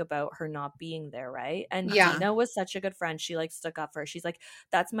talk about her not being there, right? And Yeah. Dina was such a good friend. She like stuck up for her. She's like,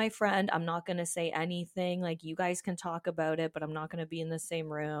 that's my friend. I'm not going to say anything. Like, you guys can talk about it, but I'm not going to be in the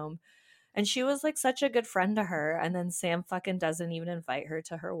same room. And she was like such a good friend to her. And then Sam fucking doesn't even invite her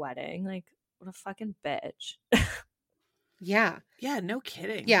to her wedding. Like, what a fucking bitch. Yeah. Yeah, no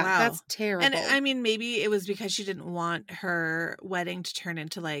kidding. Yeah. Wow. That's terrible. And I mean, maybe it was because she didn't want her wedding to turn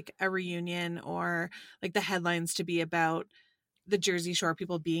into like a reunion or like the headlines to be about the Jersey Shore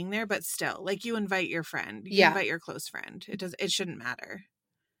people being there, but still, like, you invite your friend, you Yeah. invite your close friend. It shouldn't matter.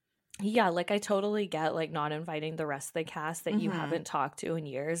 Yeah, like I totally get like not inviting the rest of the cast that you Mhm. haven't talked to in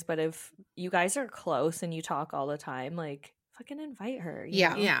years. But if you guys are close and you talk all the time, like fucking invite her. you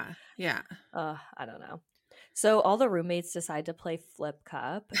Yeah. know? Yeah. I don't know. So all the roommates decide to play Flip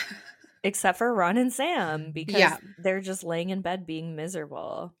Cup, except for Ron and Sam because Yeah. they're just laying in bed being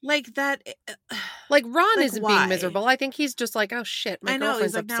miserable. Like that. like, Ron Like, isn't why? being miserable. I think he's just like, oh, shit. My I know.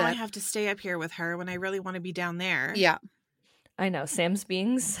 He's girlfriend's like, upset. now I have to stay up here with her when I really want to be down there. Yeah. I know. Sam's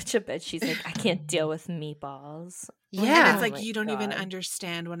being such a bitch. She's like, I can't deal with meatballs. And Yeah. it's like, Oh my you don't even God.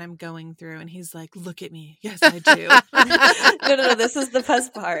 understand what I'm going through. And he's like, look at me. Yes, I do. No. This is the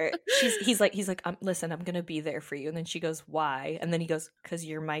best part. He's like, listen, I'm gonna be there for you. And then she goes, why? And then he goes, because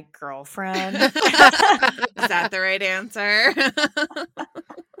you're my girlfriend. Is that the right answer?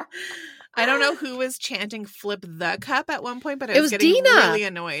 I don't know who was chanting "flip the cup" at one point, but I It was was getting Dina. really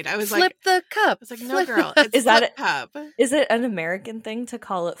annoyed. I was Flip like, the cup. I was like, no, Flip- girl, it's Is that flip cup. Is it an American thing to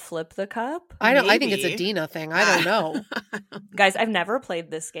call it flip the cup? I think it's a Maybe. Dina thing. I don't know. Guys, I've never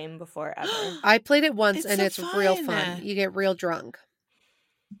played this game before ever. I played it once It's and so it's real fun. fun. You get real drunk.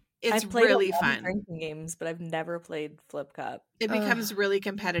 It's I've played really a lot of fun. drinking games, but I've never played flip cup. It becomes really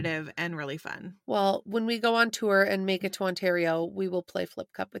competitive and really fun. Well, when we go on tour and make it to Ontario, we will play Flip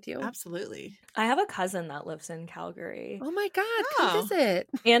Cup with you. Absolutely. I have a cousin that lives in Calgary. Oh my God, Oh. come visit.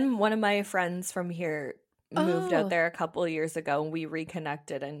 And one of my friends from here moved Oh. out there a couple of years ago, and we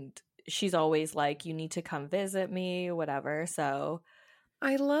reconnected, and she's always like, you need to come visit me, whatever. So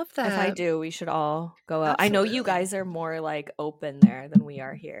I love that. if I do, we should all go out. I know you Absolutely. guys are more like open there than we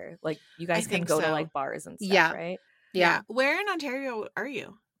are here. Like you guys can think go to so. like bars and stuff, Yeah. right? Yeah. Where in Ontario are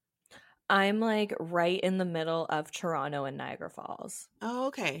you? I'm like right in the middle of Toronto and Niagara Falls. Oh,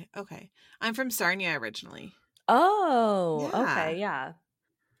 okay. Okay. I'm from Sarnia originally. Oh, Yeah. okay, yeah.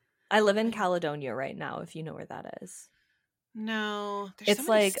 I live in Caledonia right now, if you know where that is. No. there's so It's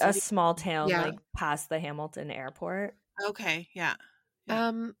many like a cities. small town, Yeah. like past the Hamilton airport. Okay. Yeah.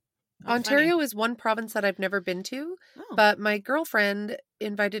 Yeah. Oh, Ontario is one province that I've never been to, funny. Oh. but my girlfriend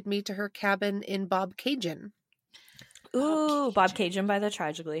invited me to her cabin in Bob Cajun. Ooh, Bob Cajun by the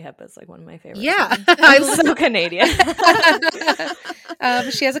Tragically Hip is like one of my favorites. Yeah. I'm so Canadian.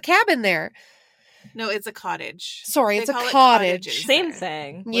 She has a cabin there. No, it's a cottage. Sorry, They it's a call it cottage. cottages Same there.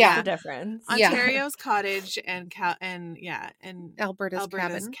 thing. What's Yeah. the difference? Yeah. Ontario's cottage and Alberta's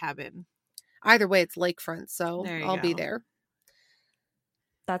Alberta's cabin. cabin. Either way, it's lakefront, so There you I'll be go. there.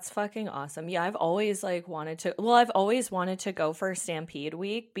 That's fucking awesome. Yeah, I've always wanted to go for Stampede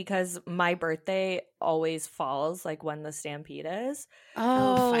Week because my birthday always falls like when the Stampede is.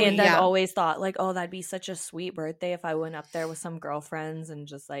 Oh, funny. And I've yeah. always thought like, oh, that'd be such a sweet birthday if I went up there with some girlfriends and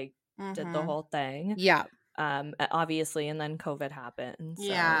just like did the Mhm. whole thing. Yeah. Obviously, and then COVID happened. So,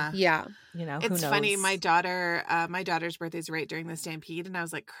 Yeah. Yeah. you know, It's who funny. knows? My daughter's birthday's right during the Stampede, and I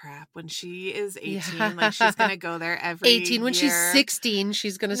was like, "Crap!" When she is 18, Yeah. like she's gonna go there every 18. When she's year. 16,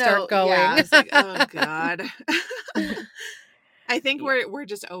 she's going to No, start going. Yeah, I was like, "Oh God." I think we're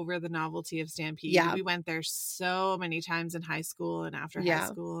just over the novelty of Stampede. Yeah. We went there so many times in high school and after Yeah. high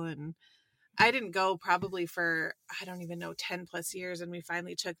school, and I didn't go probably for I don't even know 10 plus years, and we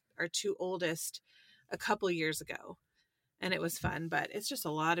finally took our two oldest a couple years ago, and it was fun. But it's just a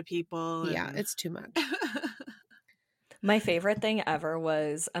lot of people. Yeah, and- it's too much. My favorite thing ever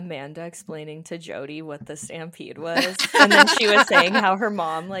was Amanda explaining to Jody what the Stampede was. And then she was saying how her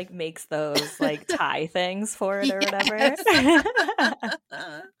mom like makes those like tie things for it or whatever.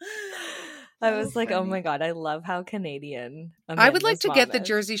 I was like, oh my God, I love how Canadian I would like Amanda's to mom get the is.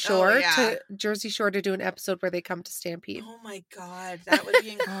 Jersey Shore yeah. to do an episode where they come to Stampede. Oh my God, that would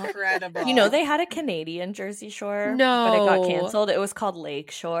be incredible. You know, they had a Canadian Jersey Shore, but it got No. canceled. It was called Lake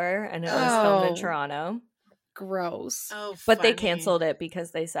Shore, and it was filmed in Oh. Toronto. Gross. Oh, But they funny. canceled it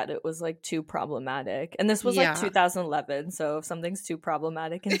because they said it was like too problematic. And this was Yeah. like 2011. So if something's too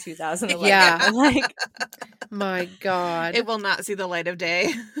problematic in 2011, Yeah. like My God. It will not see the light of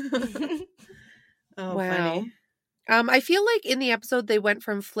day. Oh, Wow. funny. I feel like in the episode they went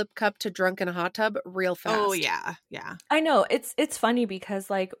from Flip Cup to Drunk in a Hot Tub real fast. Oh yeah, yeah. I know it's funny because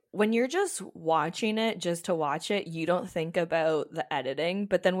like when you're just watching it just to watch it, you don't think about the editing.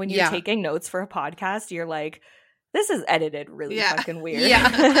 But then when you're Yeah. taking notes for a podcast, you're like, this is edited really Yeah. fucking weird.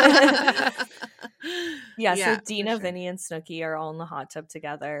 Yeah. Yeah, Yeah, so for Dina, sure. Vinny, and Snooki are all in the hot tub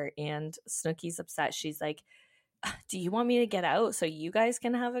together, and Snooki's upset. She's like, do you want me to get out so you guys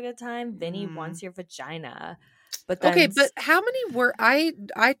can have a good time? Vinny Mm. wants your vagina. But then Okay, but how many were I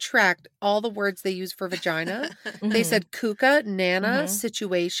tracked all the words they used for vagina. They Mhm. said kuka, nana, Mhm.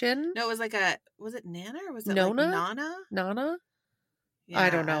 situation, No, it was like was it Nana or was it Nona? like Nana? nana. Yeah, I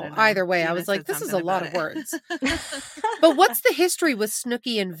don't know. Either way, I Dina was like, said this is a something lot about of it. words. But what's the history with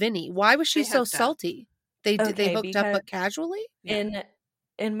Snooki and Vinny? Why was she They so hooked up. salty? They Okay, hooked up because- but casually? Yeah.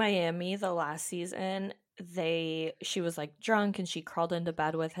 in Miami the last season, she was like drunk and she crawled into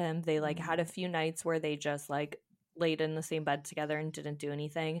bed with him. They like had a few nights where they just like laid in the same bed together and didn't do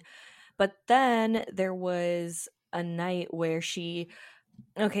anything. But then there was a night where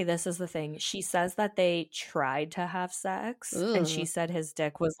this is the thing. She says that they tried to have sex and she Ugh. said his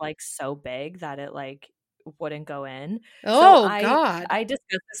dick was like so big that it like wouldn't go in. Oh, so God. I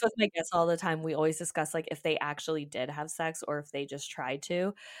discuss this with my guests all the time. We always discuss like if they actually did have sex or if they just tried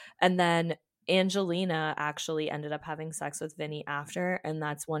to. And then Angelina actually ended up having sex with Vinny after, and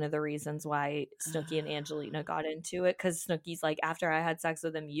that's one of the reasons why Snooki and Angelina got into it, because Snooki's like, after I had sex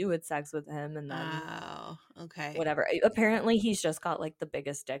with him, you had sex with him, and then Oh, okay. whatever. Apparently he's just got like the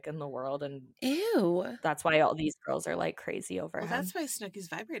biggest dick in the world, and Ew. that's why all these girls are like crazy over Well, him. that's why Snooki's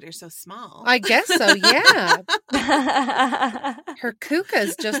vibrator's so small. I guess so, yeah. Her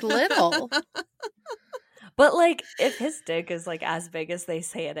kuka's just little. But like, if his dick is like as big as they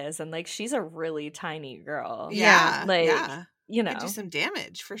say it is, and like she's a really tiny girl, yeah, like yeah. you know, Could do some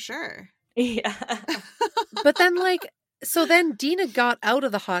damage for sure. yeah. But then, like, so then Dina got out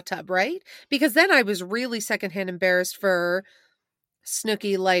of the hot tub, right? Because then I was really secondhand embarrassed for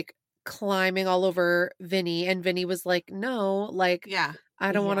Snooki, like, climbing all over Vinny, and Vinny was like, no, like, Yeah,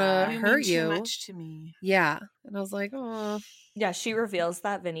 I don't want Yeah. to you hurt mean too you. much to me. Yeah. And I was like, oh. Yeah, she reveals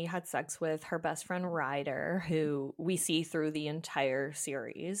that Vinny had sex with her best friend Ryder, who we see through the entire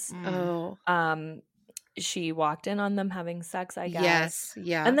series. Mm. Oh. She walked in on them having sex, I guess. Yes.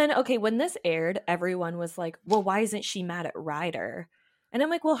 Yeah. And then, okay, when this aired, everyone was like, well, why isn't she mad at Ryder? And I'm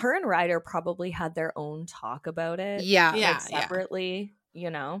like, well, her and Ryder probably had their own talk about it. yeah. Yeah. Like, separately, you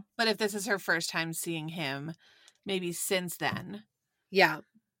know? But if this is her first time seeing him, maybe since then. Yeah.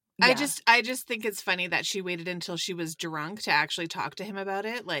 I Yeah. just think it's funny that she waited until she was drunk to actually talk to him about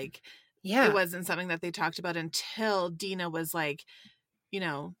it. Like, Yeah. it wasn't something that they talked about until Dina was like, you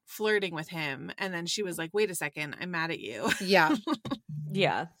know, flirting with him. And then she was like, wait a second, I'm mad at you. Yeah.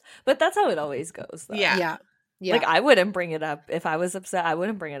 Yeah. But that's how it always goes, though. Yeah. Yeah. Yeah. Like, I wouldn't bring it up. If I was upset, I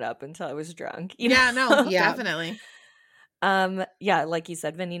wouldn't bring it up until I was drunk. You Yeah, know? no, Yeah. definitely. Yeah, like you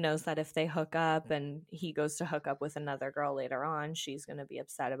said, Vinny knows that if they hook up and he goes to hook up with another girl later on, she's going to be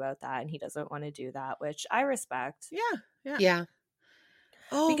upset about that, and he doesn't want to do that, which I respect. Yeah. yeah.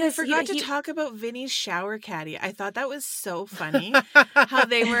 Oh, Because we he- forgot to he- talk about Vinny's shower caddy. I thought that was so funny how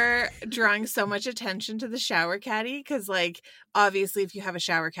they were drawing so much attention to the shower caddy, because like obviously if you have a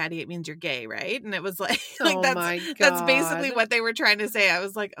shower caddy it means you're gay, right? And it was like Oh that's my that's basically God. what they were trying to say. I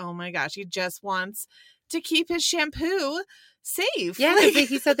was like, oh my gosh, he just wants to keep his shampoo safe. Yeah, Like- 'cause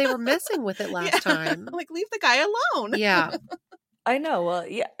he said they were messing with it last Yeah. time. Like, leave the guy alone. Yeah. I know. Well,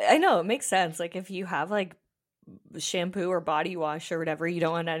 yeah, I know. It makes sense. Like, if you have like shampoo or body wash or whatever you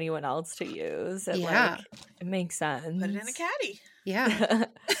don't want anyone else to use, it, Yeah. like, it makes sense. Put it in a caddy. Yeah.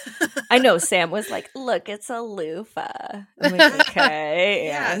 I know. Sam was like, look, it's a loofah. I'm like, okay.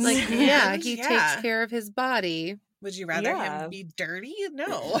 Yeah, and- like, Yeah, And he yeah. takes care of his body. Would you rather Yeah. him be dirty?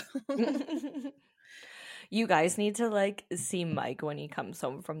 No. You guys need to like see Mike when he comes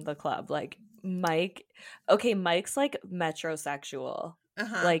home from the club. Like, Mike's like metrosexual,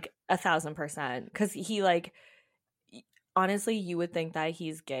 Uh-huh. like 1,000%, because he like, honestly, you would think that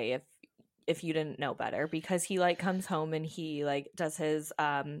he's gay if you didn't know better, because he like comes home and he like does his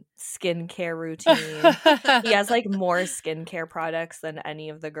skincare routine. He has like more skincare products than any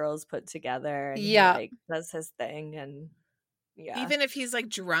of the girls put together, and Yeah. he like does his thing. And yeah, Even if he's like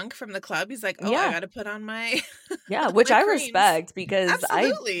drunk from the club, he's like, oh, Yeah. I got to put on my. yeah, which my I creams. respect, because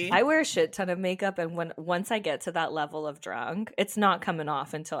Absolutely. I wear a shit ton of makeup, and once I get to that level of drunk, it's not coming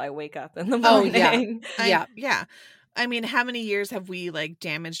off until I wake up in the Oh, morning. Yeah. yeah. Yeah. I mean, how many years have we like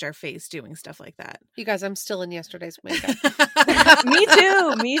damaged our face doing stuff like that? You guys, I'm still in yesterday's makeup. Me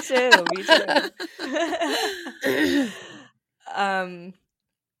too. Me too.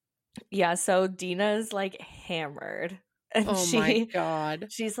 Yeah, so Dina's like hammered. And Oh my God.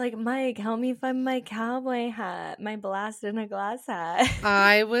 she's like, Mike, help me find my cowboy hat, my blast in a glass hat.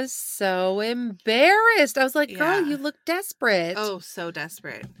 I was so embarrassed. I was like, girl, Yeah. you look desperate. Oh, so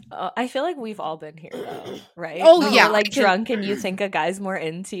desperate. I feel like we've all been here though, right? Oh, When yeah. you're like I can- drunk and you think a guy's more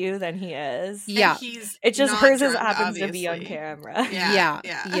into you than he is. Yeah. And he's It just not hers drunk, happens to be on obviously. camera. Yeah.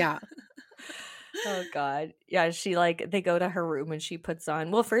 Yeah. Oh God. Yeah, she like they go to her room and she puts on,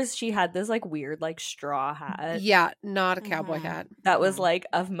 well, first she had this like weird like straw hat Yeah. Not a cowboy Mhm. hat. that was Mhm. like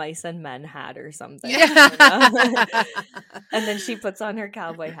of mice and men hat or something. Yeah. I don't know. And then she puts on her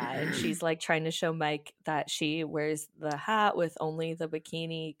cowboy hat and she's like trying to show Mike that she wears the hat with only the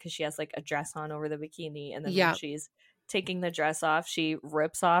bikini, because she has like a dress on over the bikini, and then Yeah. when she's taking the dress off, she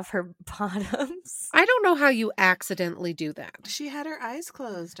rips off her bottoms. I don't know how you accidentally do that. She had her eyes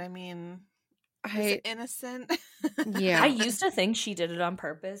closed. I mean, I it's innocent. yeah. I used to think she did it on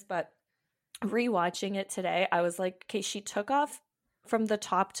purpose, but rewatching it today, I was like, okay, she took off from the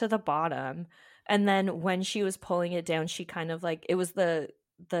top to the bottom, and then when she was pulling it down, she kind of like, it was the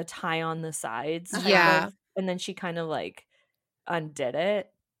tie on the sides, kind Yeah. of, and then she kind of like undid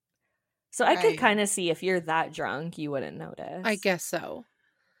it. So I could Right. kind of see if you're that drunk, you wouldn't notice. I guess so.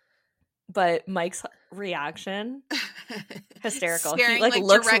 But Mike's reaction, hysterical. He, Staring like, like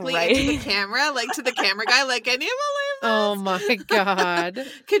looks directly right- into the camera, like to the camera guy, like, can you believe Oh this? my God.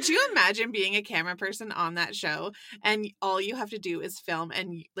 Could you imagine being a camera person on that show and all you have to do is film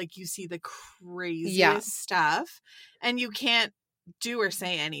and like you see the craziest stuff and you can't do or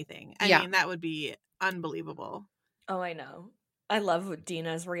say anything? I mean, that would be unbelievable. Oh, I know. I love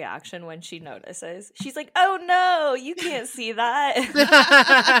Dina's reaction when she notices. She's like, "Oh no, you can't see that."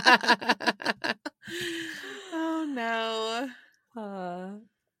 Oh no.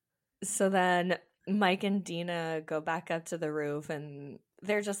 So then Mike and Dina go back up to the roof and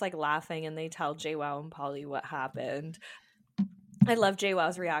they're just like laughing and they tell JWoww and Polly what happened. I love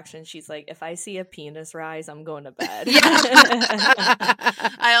JWoww's reaction. She's like, if I see a penis rise, I'm going to bed.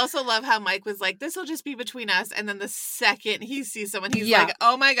 I also love how Mike was like, this will just be between us. And then the second he sees someone, he's like,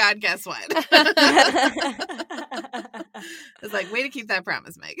 oh my God, guess what? It's like, way to keep that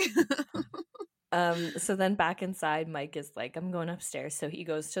promise, Mike. So then back inside, Mike is like, I'm going upstairs. So he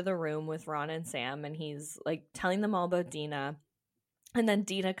goes to the room with Ron and Sam and he's like telling them all about Dina. And then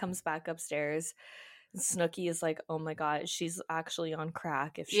Dina comes back upstairs. Snooki is like, oh my God, she's actually on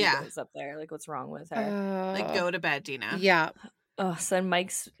crack if she goes up there. Like, what's wrong with her? Like, go to bed, Dina. Yeah. Oh, so then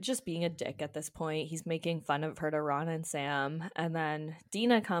Mike's just being a dick at this point. He's making fun of her to Ron and Sam. And then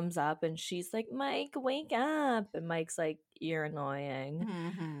Dina comes up and she's like, Mike, wake up. And Mike's like, you're annoying.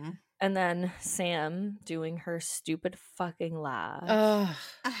 Mm-hmm. And then Sam doing her stupid fucking laugh. Ugh.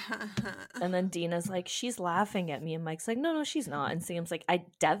 And then Dina's like, she's laughing at me. And Mike's like, no, she's not. And Sam's like, I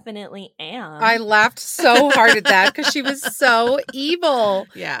definitely am. I laughed so hard at that because she was so evil.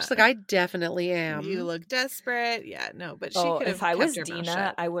 Yeah. She's like, I definitely am. You look desperate. Yeah, no, but she Oh, could have if I was kept her mouth Dina,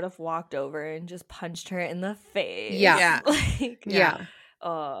 shut. I would have walked over and just punched her in the face. Yeah. Like, Yeah.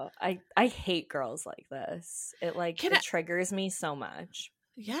 oh, I hate girls like this. It triggers me so much.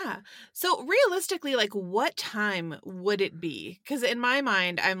 Yeah. So realistically, like, what time would it be? Because in my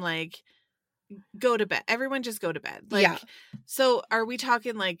mind, I'm like, go to bed. Everyone just go to bed. Like, Yeah. So are we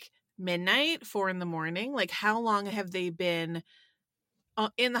talking like midnight, 4 a.m? Like, how long have they been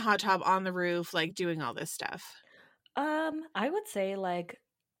in the hot tub on the roof, like doing all this stuff? I would say like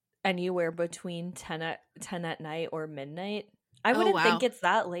anywhere between 10 at night or midnight. I wouldn't think it's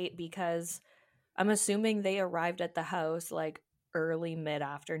that late because I'm assuming they arrived at the house like early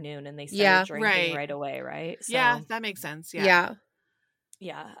mid-afternoon and they started drinking right away, right? So, yeah, that makes sense. Yeah.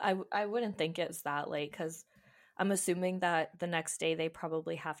 I wouldn't think it's that late because I'm assuming that the next day they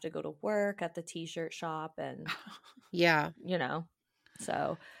probably have to go to work at the t-shirt shop and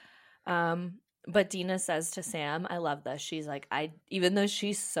so but Dina says to Sam, I love this, she's like, even though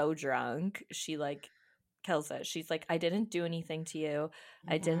she's so drunk, she like kills it. She's like, I didn't do anything to you.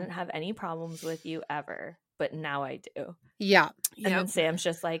 I didn't have any problems with you ever, but now I do. Yeah. And then Sam's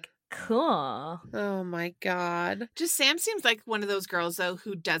just like, cool. Oh my God. Just Sam seems like one of those girls though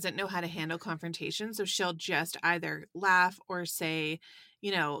who doesn't know how to handle confrontation, so she'll just either laugh or say,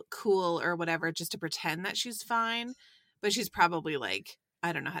 cool or whatever just to pretend that she's fine, but she's probably like,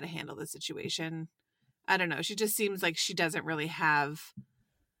 I don't know how to handle the situation. I don't know. She just seems like she doesn't really have,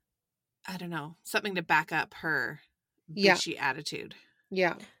 I don't know, something to back up her bitchy attitude.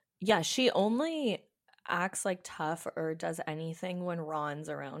 Yeah. Yeah, she only acts like tough or does anything when Ron's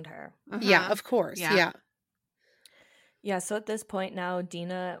around her. Yeah, of course. Yeah. Yeah, so at this point now,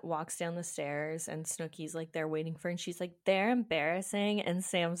 Dina walks down the stairs and Snooki's like there waiting for her and she's like, they're embarrassing and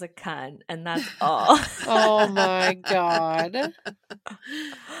Sam's a cunt and that's all. Oh my God.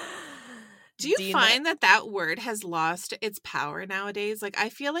 Do you find that word has lost its power nowadays? Like, I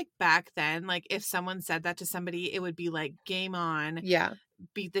feel like back then, like if someone said that to somebody, it would be like game on. Yeah.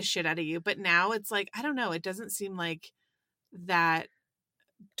 Beat the shit out of you. But now it's like, I don't know. It doesn't seem like that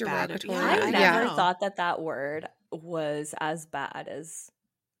derogatory. I never thought that word was as bad as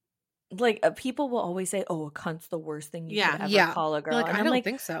like people will always say, oh, a cunt's the worst thing you could ever call a girl. Like, and I don't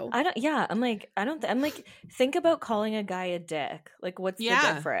think so. I'm like, think about calling a guy a dick. Like, what's the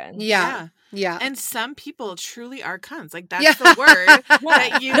difference? Yeah. And some people truly are cunts. Like, that's the word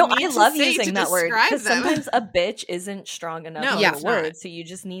that you need I love to say using to that word because them. sometimes a bitch isn't strong enough of a word, so you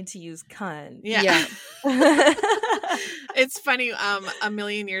just need to use cunt. Yeah. It's funny. A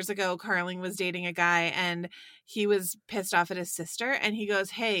million years ago, Carling was dating a guy and he was pissed off at his sister and he goes,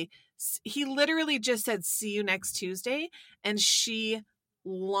 hey, he literally just said, see you next Tuesday. And she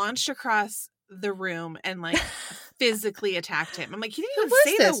launched across the room and like physically attacked him. I'm like, he didn't even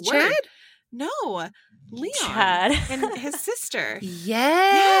say the word. Chad? No, Leon Chad. and his sister.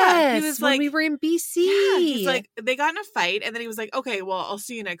 Yes. he was when like- we were in BC. Yeah, he's like, they got in a fight, and then he was like, okay, well, I'll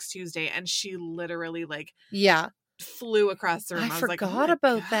see you next Tuesday. And she literally like yeah. flew across the room. I was like, oh forgot my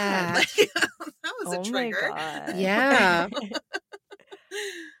about God. that. Like, that was a Oh my trigger. God. Yeah.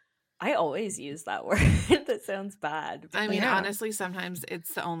 I always use that word. That sounds bad. I mean, Yeah. honestly, sometimes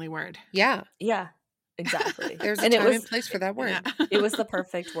it's the only word. Yeah. Yeah, exactly. There's a and time it was and place for that word. Yeah. it was the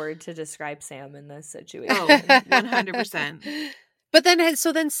perfect word to describe Sam in this situation. Oh, 100%. But then,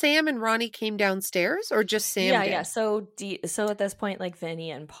 so then Sam and Ronnie came downstairs, or just Sam? yeah, did? yeah. So so at this point, like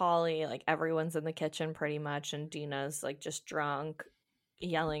Vinny and Polly, like everyone's in the kitchen pretty much, and Dina's like just drunk,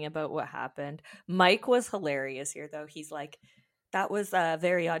 yelling about what happened. Mike was hilarious here, though. He's like, "That was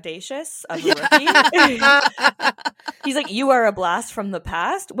very audacious of a rookie." He's like, "You are a blast from the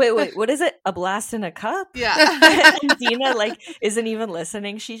past." Wait, what is it? A blast in a cup? Yeah. And Dina like isn't even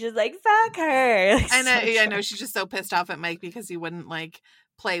listening. She's just like, "Fuck her." Like, I know, so I know drunk. she's just so pissed off at Mike because he wouldn't like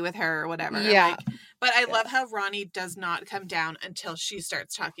play with her or whatever. Yeah. Like, but I love how Ronnie does not come down until she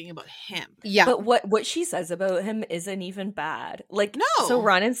starts talking about him. Yeah. But what she says about him isn't even bad. Like, No. So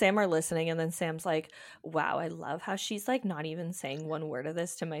Ron and Sam are listening, and then Sam's like, "Wow, I love how she's like not even saying one word of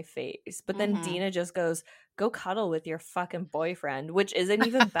this to my face." But then Mhm. Dina just goes, "Go cuddle with your fucking boyfriend," which isn't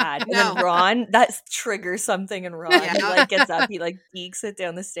even bad. And No. then Ron, that triggers something in Ron. He Yeah. like gets up, he like geeks it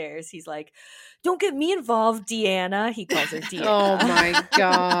down the stairs. He's like, "Don't get me involved, Deanna." He calls her Deanna. Oh my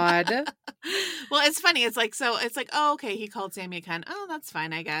God. Well, it's funny. It's like, so it's like, oh, okay, he called Sammy a cunt. Oh, that's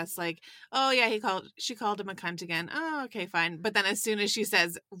fine, I guess. Like, oh yeah, she called him a cunt again. Oh, okay, fine. But then as soon as she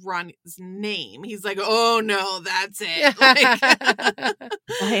says Ron's name, he's like, oh no, that's it. Like,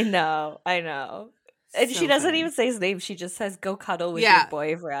 I know. And so she doesn't funny. even say his name. She just says, "Go cuddle with Yeah. your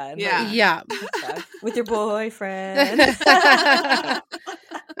boyfriend." Yeah. Like, Yeah. fuck, with your boyfriend.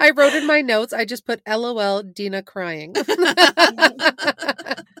 I wrote in my notes, I just put LOL Dina crying.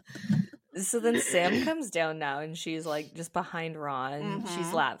 So then Sam comes down now, and she's like just behind Ron. She's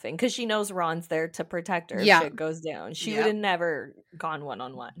Mhm. laughing because she knows Ron's there to protect her if Yeah. shit goes down. She Yep. would have never gone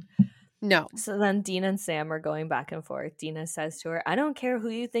one-on-one. No. So then Dina and Sam are going back and forth. Dina says to her, "I don't care who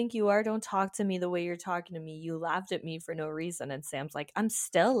you think you are. Don't talk to me the way you're talking to me. You laughed at me for no reason." And Sam's like, "I'm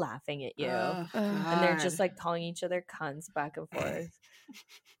still laughing at you." Oh, And they're just God. like calling each other cunts back and forth.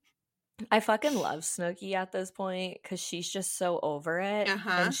 I fucking love Snooki at this point because she's just so over it. Uh-huh.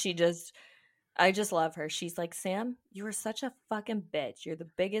 And I just love her. She's like, "Sam, you are such a fucking bitch. You're the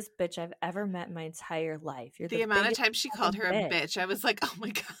biggest bitch I've ever met in my entire life. You're the amount of biggest times she called her a fucking bitch, I was like, oh my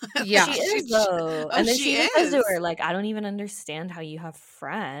God. Yeah. She is though." Oh, And then she she even says to is. her, like, "I don't even understand how you have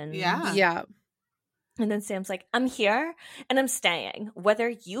friends." Yeah. Yeah. And then Sam's like, "I'm here and I'm staying, whether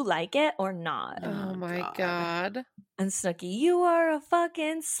you like it or not." Oh my God. God. And Snooki, "You are a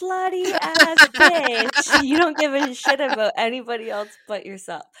fucking slutty ass bitch. You don't give a shit about anybody else but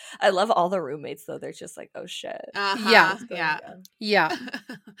yourself." I love all the roommates though. They're just like, "Oh shit." Uh-huh. Yeah. What's going Yeah. on? Yeah.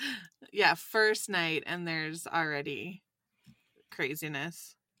 Yeah. First night, and there's already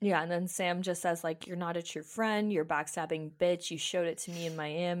craziness. Yeah, and then Sam just says, like, "You're not a true friend. You're a backstabbing bitch. You showed it to me in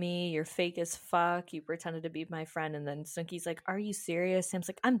Miami. You're fake as fuck. You pretended to be my friend." And then Snooki's like, "Are you serious?" Sam's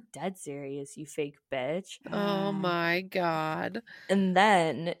like, "I'm dead serious, you fake bitch." Oh my God. And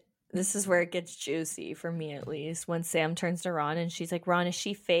then this is where it gets juicy for me, at least, when Sam turns to Ron and she's like, "Ron, is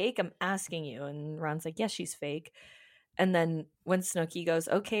she fake? I'm asking you." And Ron's like, "Yes, she's fake." And then when Snooki goes,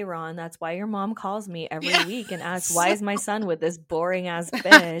 "Okay, Ron, that's why your mom calls me every Yeah. week and asks, why is my son with this boring ass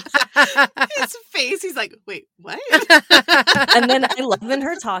bitch?" His face, he's like, wait, what? And then I love in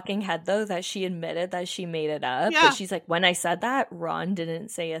her talking head, though, that she admitted that she made it up. Yeah. But she's like, "When I said that, Ron didn't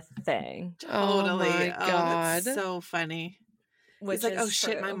say a thing." Oh Totally. my Oh, God. that's so funny. Which He's like, is oh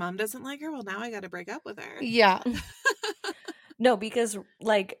shit, my true. mom doesn't like her. Well, now I got to break up with her. Yeah. No, because,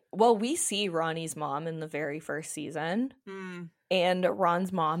 like, well, we see Ronnie's mom in the very first season. Mm. And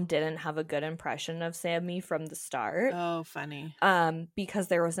Ron's mom didn't have a good impression of Sammy from the start. Oh, funny. Because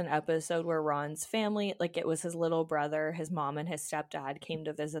there was an episode where Ron's family, like it was his little brother, his mom and his stepdad came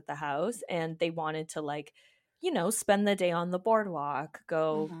to visit the house, and they wanted to, like, you know, spend the day on the boardwalk,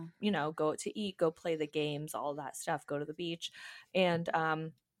 go, Mhm. you know, go out to eat, go play the games, all that stuff, go to the beach. And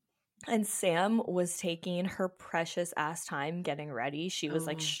Sam was taking her precious ass time getting ready. She was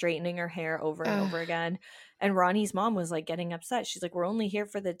like Oh. straightening her hair over and Ugh. over again. And Ronnie's mom was like getting upset. She's like, "We're only here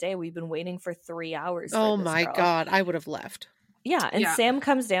for the day. We've been waiting for 3 hours." Oh for this my girl." God. I would have left. Yeah. And Yeah. Sam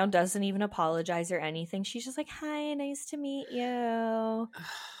comes down, doesn't even apologize or anything. She's just like, "Hi, nice to meet you."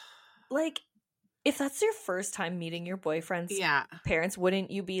 Like, if that's your first time meeting your boyfriend's Yeah. parents,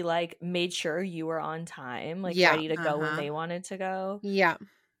 wouldn't you be like, made sure you were on time, like Yeah. ready to go when Uh-huh. they wanted to go? Yeah.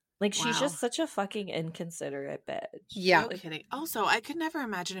 Like, she's Wow. just such a fucking inconsiderate bitch. Yeah. No kidding. Also, I could never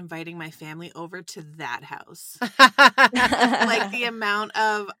imagine inviting my family over to that house. Like the amount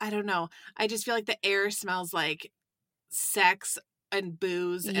of, I don't know. I just feel like the air smells like sex and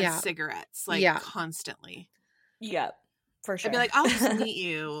booze and Yeah. cigarettes, like Yeah. constantly. Yep, for sure. I'd be like, I'll just meet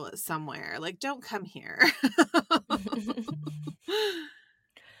you somewhere. Like, don't come here.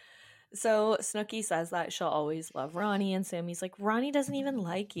 So Snooki says that she'll always love Ronnie, and Sammy's like, Ronnie doesn't even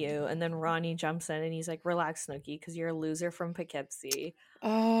like you. And then Ronnie jumps in and he's like, relax, Snooki, because you're a loser from Poughkeepsie.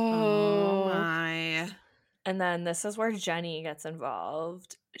 Oh Oh. my. And then this is where Jenny gets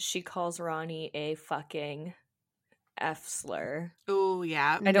involved. She calls Ronnie a fucking F slur. Oh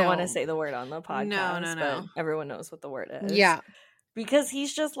yeah. I don't want to No. say the word on the podcast, no. but everyone knows what the word is. Yeah. Because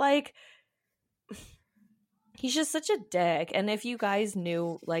he's just like, he's just such a dick. And if you guys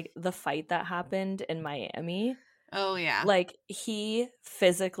knew, like, the fight that happened in Miami, Oh yeah. like, he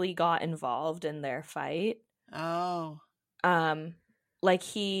physically got involved in their fight. Oh. Like,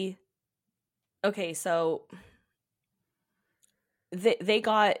 okay, so they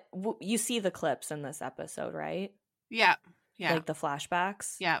got, you see the clips in this episode, right? Yeah. Yeah. Like the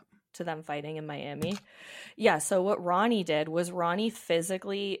flashbacks Yeah. to them fighting in Miami. Yeah, so what Ronnie did was Ronnie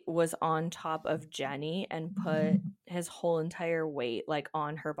physically was on top of Jenny and put his whole entire weight, like,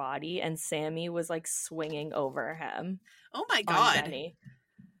 on her body, and Sammy was, like, swinging over him Oh my on god. Jenny.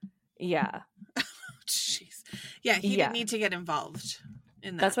 Yeah. Jeez. Yeah, he Yeah. didn't need to get involved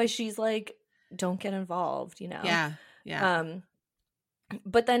in that. That's why she's like, don't get involved, you know? Yeah. Yeah.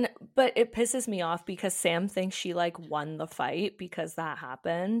 But it pisses me off because Sam thinks she, like, won the fight because that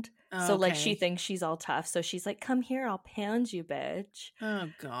happened. So, like, she Okay. thinks she's all tough. So she's like, come here, I'll pound you, bitch. Oh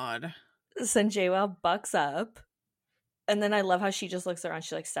god. So JWoww bucks up. And then I love how she just looks around.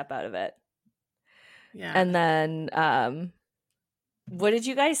 She's like, step out of it. Yeah. And then, what did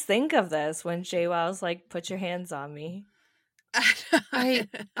you guys think of this when JWoww's like, put your hands on me?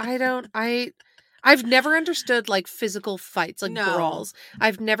 I've never understood, like, physical fights, like No. brawls.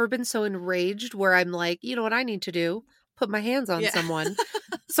 I've never been so enraged where I'm like, you know what I need to do? Put my hands on Yeah. someone.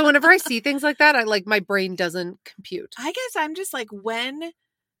 So whenever I see things like that, I like, my brain doesn't compute. I guess I'm just like,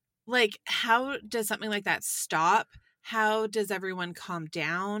 how does something like that stop? How does everyone calm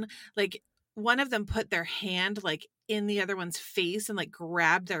down? Like, one of them put their hand, like, in the other one's face and, like,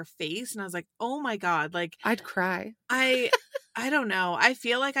 grabbed their face. And I was like, oh my God. Like, I'd cry. I don't know. I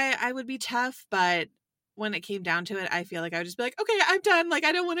feel like I would be tough, but when it came down to it, I feel like I would just be like, okay, I'm done. Like,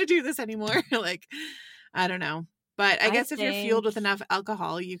 I don't want to do this anymore. Like, I don't know. But I guess if you're fueled with enough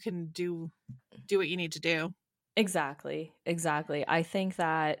alcohol, you can do what you need to do. Exactly. I think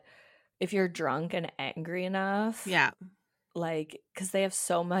that if you're drunk and angry enough, Yeah. like, because they have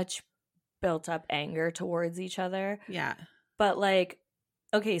so much built up anger towards each other. Yeah. But, like,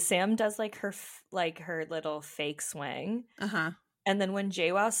 okay, Sam does, like, her little fake swing. Uh-huh. And then when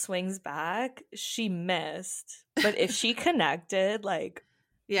JWoww swings back, she missed. But if she connected, like,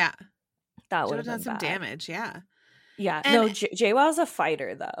 Yeah. that Should would have have done some bad. damage. Yeah. Yeah. And- No, JWoww's a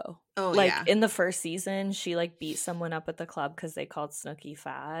fighter, though. Oh, like, yeah. in the first season, she, like, beat someone up at the club because they called Snooki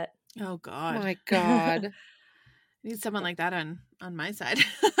fat. Oh, Oh God. my God. Need someone like that on my side.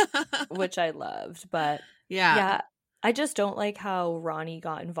 Which I loved. But, Yeah. yeah, I just don't like how Ronnie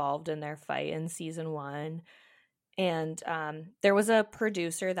got involved in their fight in season 1. And there was a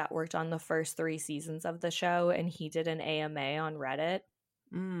producer that worked on the first 3 seasons of the show, and he did an AMA on Reddit.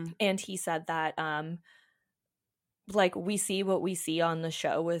 Mm. And he said that, like, we see what we see on the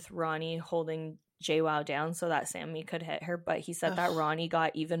show with Ronnie holding JWoww down so that Sammy could hit her. But he said that Ugh. Ronnie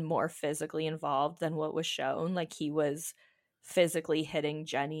got even more physically involved than what was shown. Like, he was physically hitting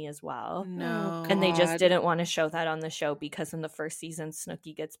Jenny as well. No. And they just God. didn't want to show that on the show because in the first season,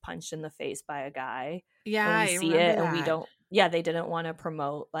 Snooki gets punched in the face by a guy. Yeah, And I we see remember it and we that. don't. Yeah, they didn't want to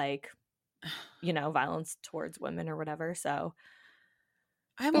promote, like, you know, violence towards women or whatever. So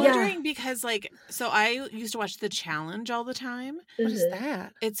I'm Yeah. wondering because, like, so I used to watch The Challenge all the time. What is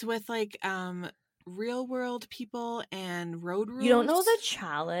that? It's with, like, real world people and road rules. You don't know the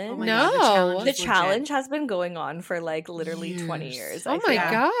challenge? Oh my No. God, the challenge. The is legit. challenge has been going on for, like, literally 20 years. I Oh my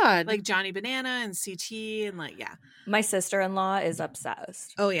feel. God. Like Johnny Banana and CT and, like, yeah. My sister-in-law is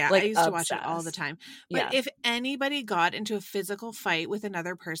obsessed. Oh yeah, Like, I used to watch it all the obsessed. time. But Yeah. if anybody got into a physical fight with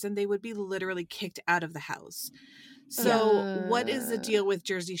another person, they would be literally kicked out of the house. So what is the deal with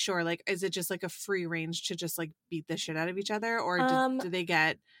Jersey Shore? Like, is it just like a free range to just, like, beat the shit out of each other, or do they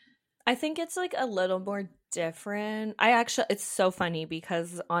get? I think it's, like, a little more different. It's so funny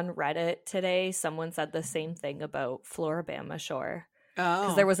because on Reddit today, someone said the same thing about Floribama Shore.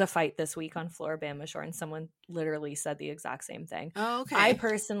 because there was a fight this week on Floribama Shore, and someone literally said the exact same thing. Oh, okay. I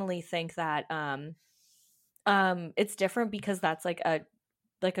personally think that it's different because that's like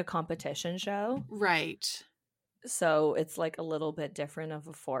a competition show, right. so it's like a little bit different of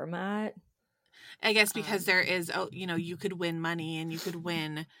a format. I guess because there is, you could win money and you could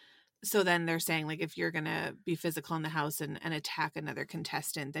win. So then they're saying, like, if you're going to be physical in the house and attack another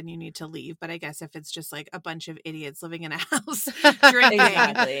contestant, then you need to leave. But I guess if it's just like a bunch of idiots living in a house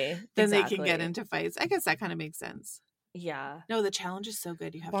drinking, then they can get into fights. I guess that kind of makes sense. Yeah. No, the challenge is so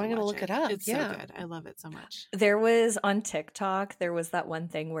good. You have I'm to gonna watch look it up. It's so good. I love it so much. There was on TikTok, there was that one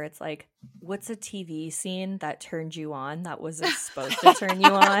thing where it's like, what's a TV scene that turned you on that wasn't supposed to turn you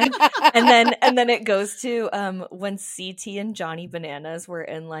on? And then it goes to when CT and Johnny Bananas were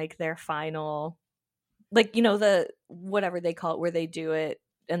in like their final, like, the whatever they call it, where they do it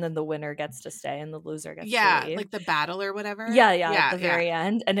and then the winner gets to stay and the loser gets to leave. Like the battle or whatever. Yeah, at the very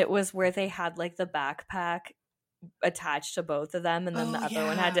end. And it was where they had like the backpack attached to both of them, and then the other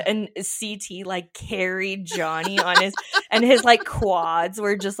one had to, and CT like carried Johnny on his and his like quads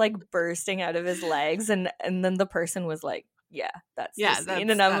were just like bursting out of his legs, and then the person was like, that's the scene.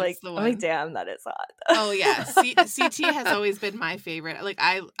 And I'm like, damn, that is hot. Oh yeah. CT has always been my favorite. Like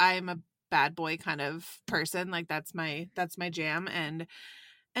I'm a bad boy kind of person. Like that's my jam. And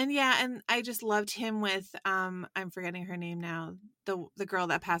I just loved him with I'm forgetting her name now, the girl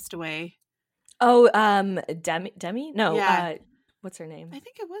that passed away. Oh, Demi? No, what's her name? I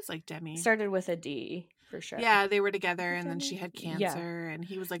think it was like Demi. Started with a D for sure. Yeah, they were together, and then she had cancer, and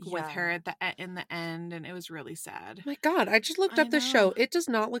he was like with her in the end, and it was really sad. My God, I just looked up the show. It does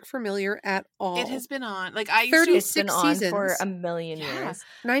not look familiar at all. It has been on like it's been on for a million years.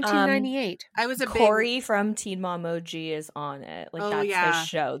 1998. I was Corey from Teen Mom OG is on it. Like that's his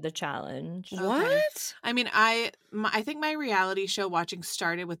show, The Challenge. Okay. What? I mean, I think my reality show watching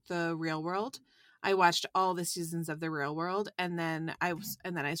started with The Real World. I watched all the seasons of The Real World, and then I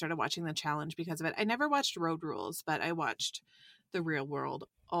started watching The Challenge because of it. I never watched Road Rules, but I watched The Real World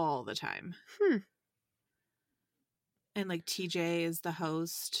all the time. And like TJ is the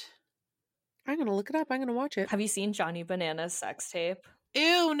host. I'm gonna look it up. I'm gonna watch it. Have you seen Johnny Bananas' sex tape?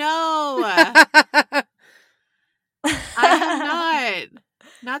 Ew, no. I have not.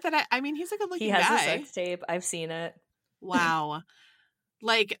 Not that I mean, he's a good looking guy. He has a sex tape. I've seen it. Wow.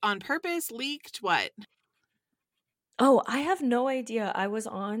 Like on purpose, leaked, what? Oh, I have no idea. I was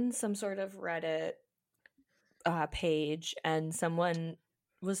on some sort of Reddit page, and someone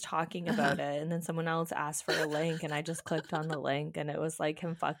was talking about it, and then someone else asked for a link, and I just clicked on the link, and it was like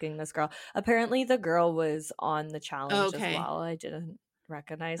him fucking this girl. Apparently the girl was on the challenge as well. I didn't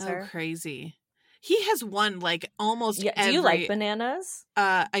recognize her. Oh, crazy. He has won like almost every... Do you like Bananas?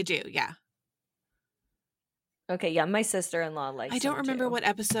 I do, yeah. Okay, yeah, my sister-in-law likes I don't remember too. what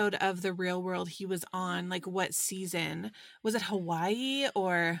episode of The Real World he was on, like what season. Was it Hawaii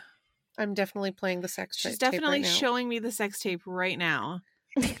or... I'm definitely playing the sex tape. She's definitely right now. showing me the sex tape right now.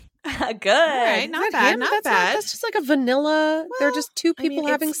 Good. All right, not bad, not bad. That's just like a vanilla. They're just two people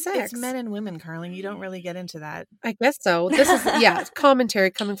having sex. It's men and women, Carling. You don't really get into that. I guess so. This is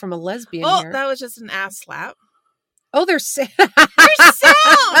commentary coming from a lesbian here. That was just an ass slap. Oh, there's sound. There's sound.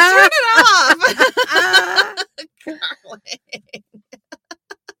 Turn it off. Carling.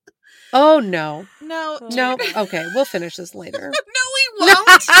 Oh no. No. Okay, we'll finish this later. No, we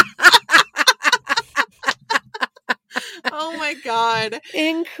won't. Oh my God.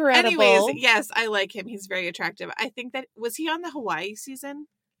 Incredible. Anyways, yes, I like him. He's very attractive. I think that was he on the Hawaii season?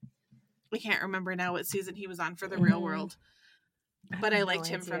 I can't remember now what season he was on for The Real World. But I liked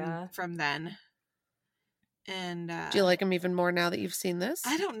him from then. And do you like him even more now that you've seen this?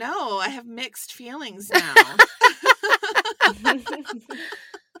 I don't know. I have mixed feelings now.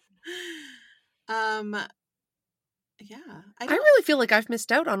 Yeah. I really feel like I've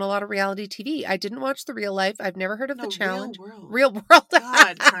missed out on a lot of reality TV. I didn't watch The Real Life. I've never heard of The Challenge. Real World.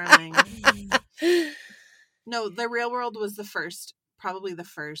 God, Carling. No, The Real World was probably the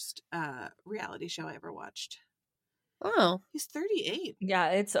first reality show I ever watched. Oh. He's 38. Yeah,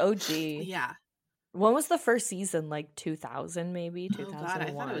 it's OG. Yeah. When was the first season? Like 2000, maybe 2001. Oh God,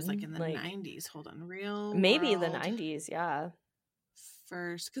 I thought it was like in the 90s. Hold on, maybe the 90s. Yeah,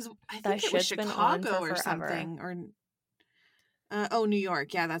 first because I think it was Chicago or something, or New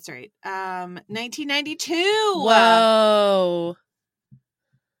York. Yeah, that's right. 1992. Whoa.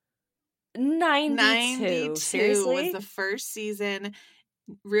 92. Seriously, was the first season.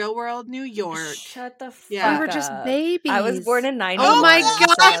 Real World, New York. Shut the fuck Yeah. We were just babies. I was born in 91. Oh my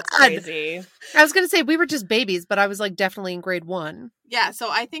God. That's crazy. I was going to say we were just babies, but I was like definitely in grade 1. Yeah, so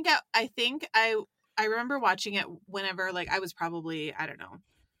I think I remember watching it whenever, like, I was probably, I don't know,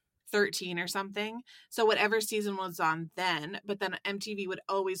 13 or something. So whatever season was on then, but then MTV would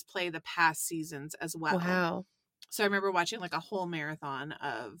always play the past seasons as well. Wow. So I remember watching like a whole marathon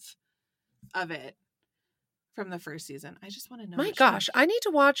of it from the first season. I just want to know. My gosh, I need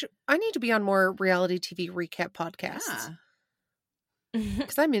to be on more reality TV recap podcasts.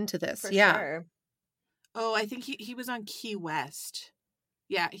 Because I'm into this. For yeah. sure. Oh, I think he was on Key West.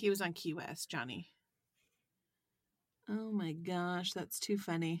 Yeah, he was on Key West, Johnny. Oh my gosh, that's too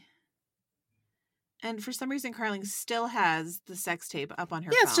funny. And for some reason, Carling still has the sex tape up on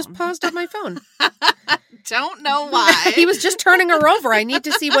her phone. Yeah, it's just paused on my phone. Don't know why. He was just turning her over. I need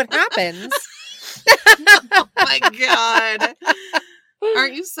to see what happens. Oh my God.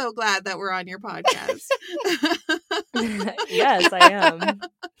 Aren't you so glad that we're on your podcast? Yes, I am.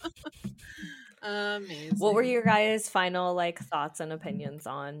 Amazing. What were your guys' final like thoughts and opinions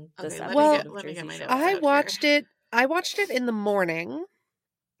on this Okay, episode of let me Jersey get my Shore? notes. I watched it in the morning,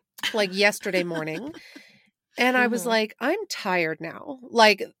 like yesterday morning, and I was like, I'm tired now.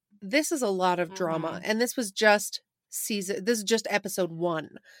 Like, this is a lot of drama, and this is just episode 1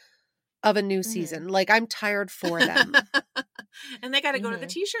 of a new season. Like, I'm tired for them. And they got to go to the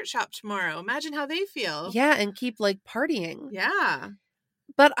t-shirt shop tomorrow. Imagine how they feel. Yeah, and keep like partying. Yeah.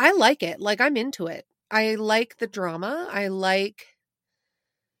 But I like it. Like, I'm into it. I like the drama. I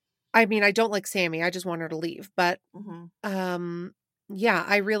don't like Sammy. I just want her to leave. But yeah,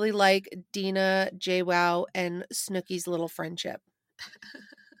 I really like Dina, JWoww, and Snooki's little friendship.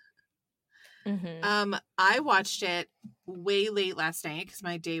 I watched it way late last night because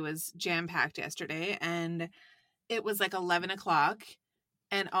my day was jam-packed yesterday, and it was like 11 o'clock,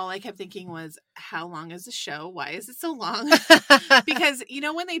 and all I kept thinking was, how long is the show? Why is it so long? Because you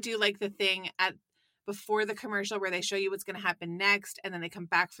know when they do like the thing before the commercial where they show you what's going to happen next, and then they come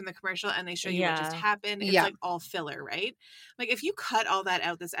back from the commercial and they show you what just happened. It's like all filler, right? Like if you cut all that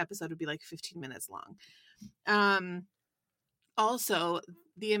out, this episode would be like 15 minutes long. Also,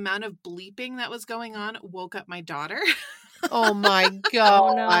 the amount of bleeping that was going on woke up my daughter. Oh my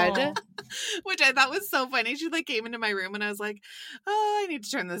God. Oh, no. Which I thought was so funny. She like came into my room and I was like, oh, I need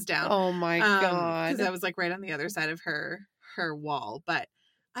to turn this down. Oh my God. Because I was like right on the other side of her wall. But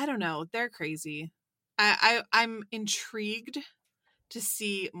I don't know. They're crazy. I'm intrigued to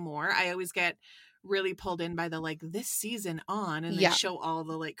see more. I always get really pulled in by the like this season on, and they show all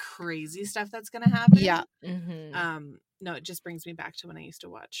the like crazy stuff that's gonna happen. Yeah. No, it just brings me back to when I used to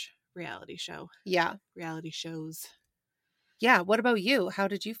watch reality shows. Yeah. What about you? How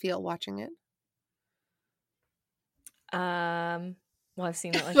did you feel watching it? Well, I've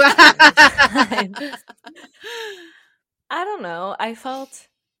seen it like 5 times. I don't know. I felt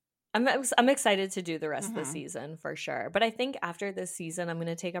I'm excited to do the rest of the season for sure. But I think after this season, I'm going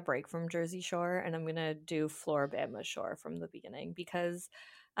to take a break from Jersey Shore and I'm going to do Floribama Shore from the beginning because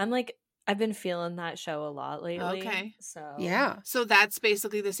I've been feeling that show a lot lately. Okay. So yeah. So that's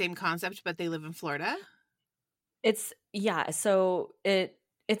basically the same concept, but they live in Florida? It's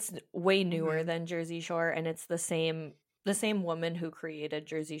it's way newer than Jersey Shore, and it's the same woman who created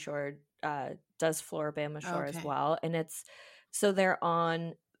Jersey Shore does Floribama Shore as well. And so they're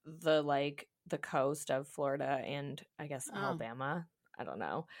on the coast of Florida and I guess Alabama. I don't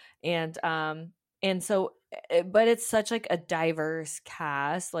know. And so, but it's such like a diverse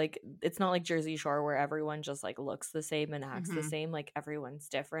cast. Like it's not like Jersey Shore where everyone just like looks the same and acts the same. Like everyone's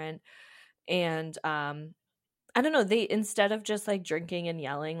different. And I don't know, they instead of just like drinking and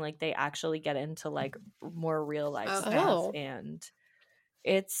yelling, like they actually get into like more real life stuff. And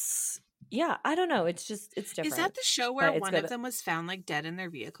it's I don't know. It's different. Is that the show where one of them was found like dead in their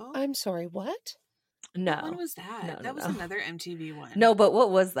vehicle? I'm sorry, what? No. When was that? That was another MTV one. No, but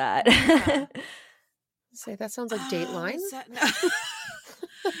what was that? Say that sounds like Dateline.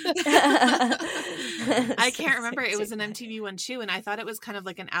 I can't remember. It was an MTV one too, and I thought it was kind of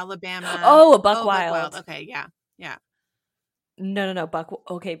like an Alabama. Oh, Buck Wild. Okay, yeah. No.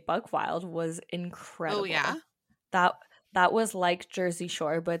 Buck Wild was incredible. Oh yeah. That was like Jersey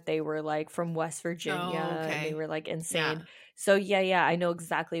Shore, but they were like from West Virginia. Oh, okay. And they were like insane. Yeah. So yeah, I know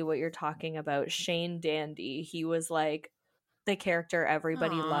exactly what you're talking about. Shane Dandy, he was like the character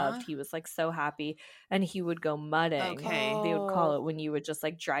everybody loved. He was like so happy, and he would go mudding. Okay. They would call it when you would just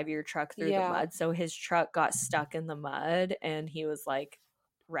like drive your truck through the mud. So his truck got stuck in the mud, and he was like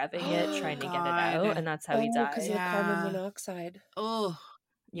revving it, trying to get it out, and that's how he died. Because of the carbon monoxide. Oh,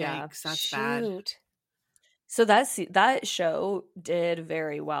 yeah, yikes, that's bad. So that show did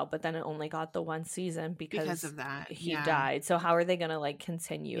very well, but then it only got the one season because of that. He died. So how are they going to like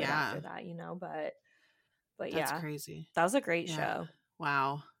continue it after that, you know? But that's crazy. That was a great show.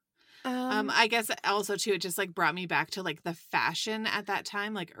 Wow. I guess also too, it just like brought me back to like the fashion at that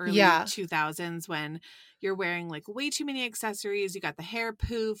time, like early Yeah. 2000s, when you're wearing like way too many accessories. You got the hair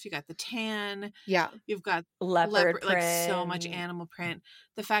poof, you got the tan, Yeah. you've got Leopard like so much print. animal print.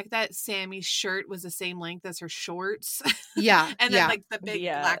 The fact that Sammy's shirt was the same length as her shorts, Yeah. and then Yeah. like the big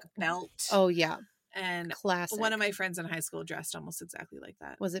Yeah. black belt. Oh, yeah. And Classic. one of my friends in high school dressed almost exactly like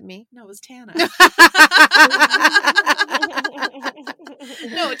that. Was it me? No, it was Tana.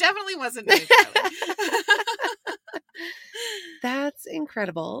 No, it definitely wasn't me. Charlie. That's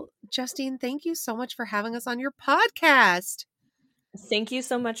incredible. Justine, thank you so much for having us on your podcast. Thank you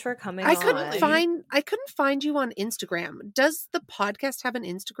so much for coming I on. couldn't find you on Instagram. Does the podcast have an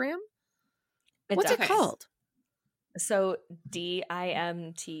Instagram? It What's does. it called? So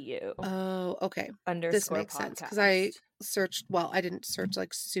DIMTU Oh, okay. _ This makes sense because I searched. Well, I didn't search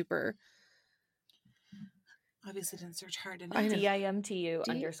like super. Obviously didn't search hard I enough. know. DIMTU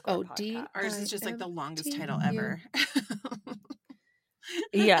D- _ oh, podcast. D- Ours is just like the longest title IMTU. ever.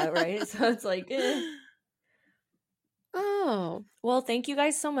 Yeah, right. So it's like, Oh, well, thank you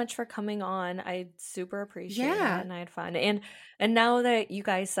guys so much for coming on. I super appreciate Yeah. it, and I had fun. And now that you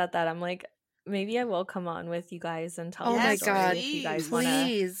guys said that, I'm like, maybe I will come on with you guys and tell oh my my Yes, story. God! If you guys please. want to,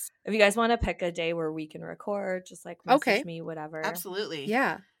 Please, if you guys want to pick a day where we can record, just like message Okay. me, whatever. Absolutely.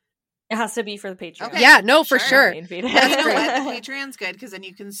 yeah, It has to be for the Patreon. Okay. yeah. No, for Sure. sure. Main feed. And you know great. what? The Patreon's good because then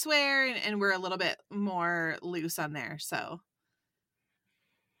you can swear and we're a little bit more loose on there. So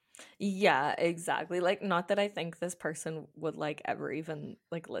Yeah, exactly. Like, not that I think this person would like ever even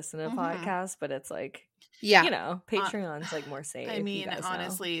like listen to Mhm. podcasts, but it's like, Yeah, you know, Patreon's like more safe. I you mean, guys know,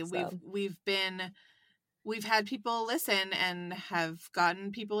 honestly, so. we've had people listen and have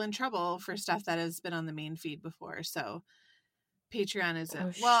gotten people in trouble for stuff that has been on the main feed before. So Patreon is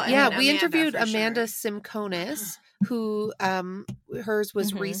Oh, well. I shit. yeah. mean, We Amanda, interviewed for Amanda sure. Simconis, who hers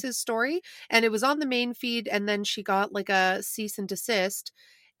was Mhm. Reese's story, and it was on the main feed, and then she got like a cease and desist,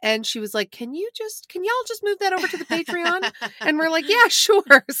 and she was like, "Can y'all just move that over to the Patreon?" And we're like, "Yeah,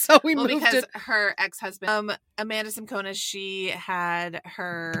 sure." So we Well, moved because it. her ex-husband, Amanda Simconis, she had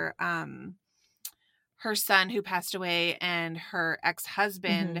her her son who passed away, and her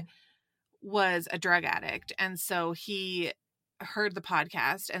ex-husband Mhm. was a drug addict, and so he heard the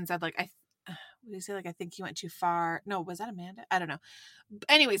podcast and said, like, what did he say? Like, I think you went too far. No, was that Amanda? I don't know.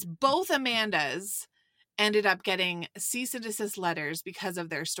 Anyways, both Amandas ended up getting cease and desist letters because of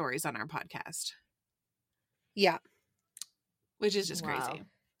their stories on our podcast, Yeah, which is just Wow. crazy.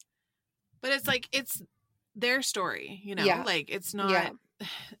 But it's like, it's their story, you know, Yeah. like it's not, Yeah.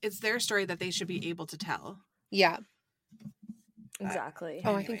 it's their story that they should be able to tell. yeah. Exactly.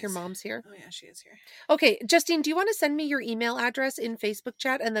 Oh, I think your Anyways. mom's here. Oh yeah, she is here. Okay, Justine, do you want to send me your email address in Facebook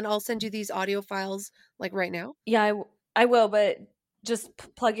chat, and then I'll send you these audio files like right now? Yeah, I will, but just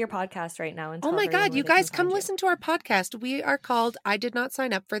plug your podcast right now. And Oh tell my everyone God, where you they can guys come find you. listen to our podcast. We are called I Did Not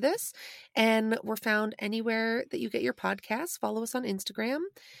Sign Up for This, and we're found anywhere that you get your podcasts. Follow us on Instagram.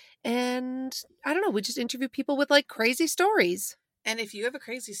 And I don't know, we just interview people with like crazy stories. And if you have a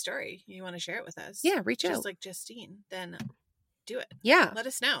crazy story, you want to share it with us, Yeah, reach just out. like Justine, then do it. Yeah. Let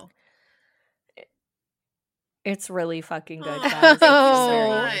us know. It's really fucking good, Aw, guys. thank you It's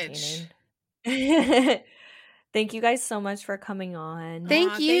so very entertaining. Thank you guys so much for coming on.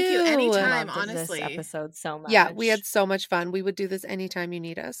 Thank Thank you. you. Anytime, Loved honestly. this episode so much. Yeah, we had so much fun. We would do this anytime you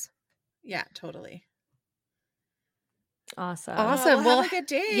need us. Yeah, totally. awesome. Awesome. Oh, Well, have a good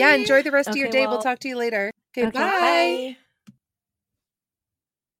day. Yeah, enjoy the rest of your Okay, day. We'll well- talk to you later. Okay, Goodbye. bye.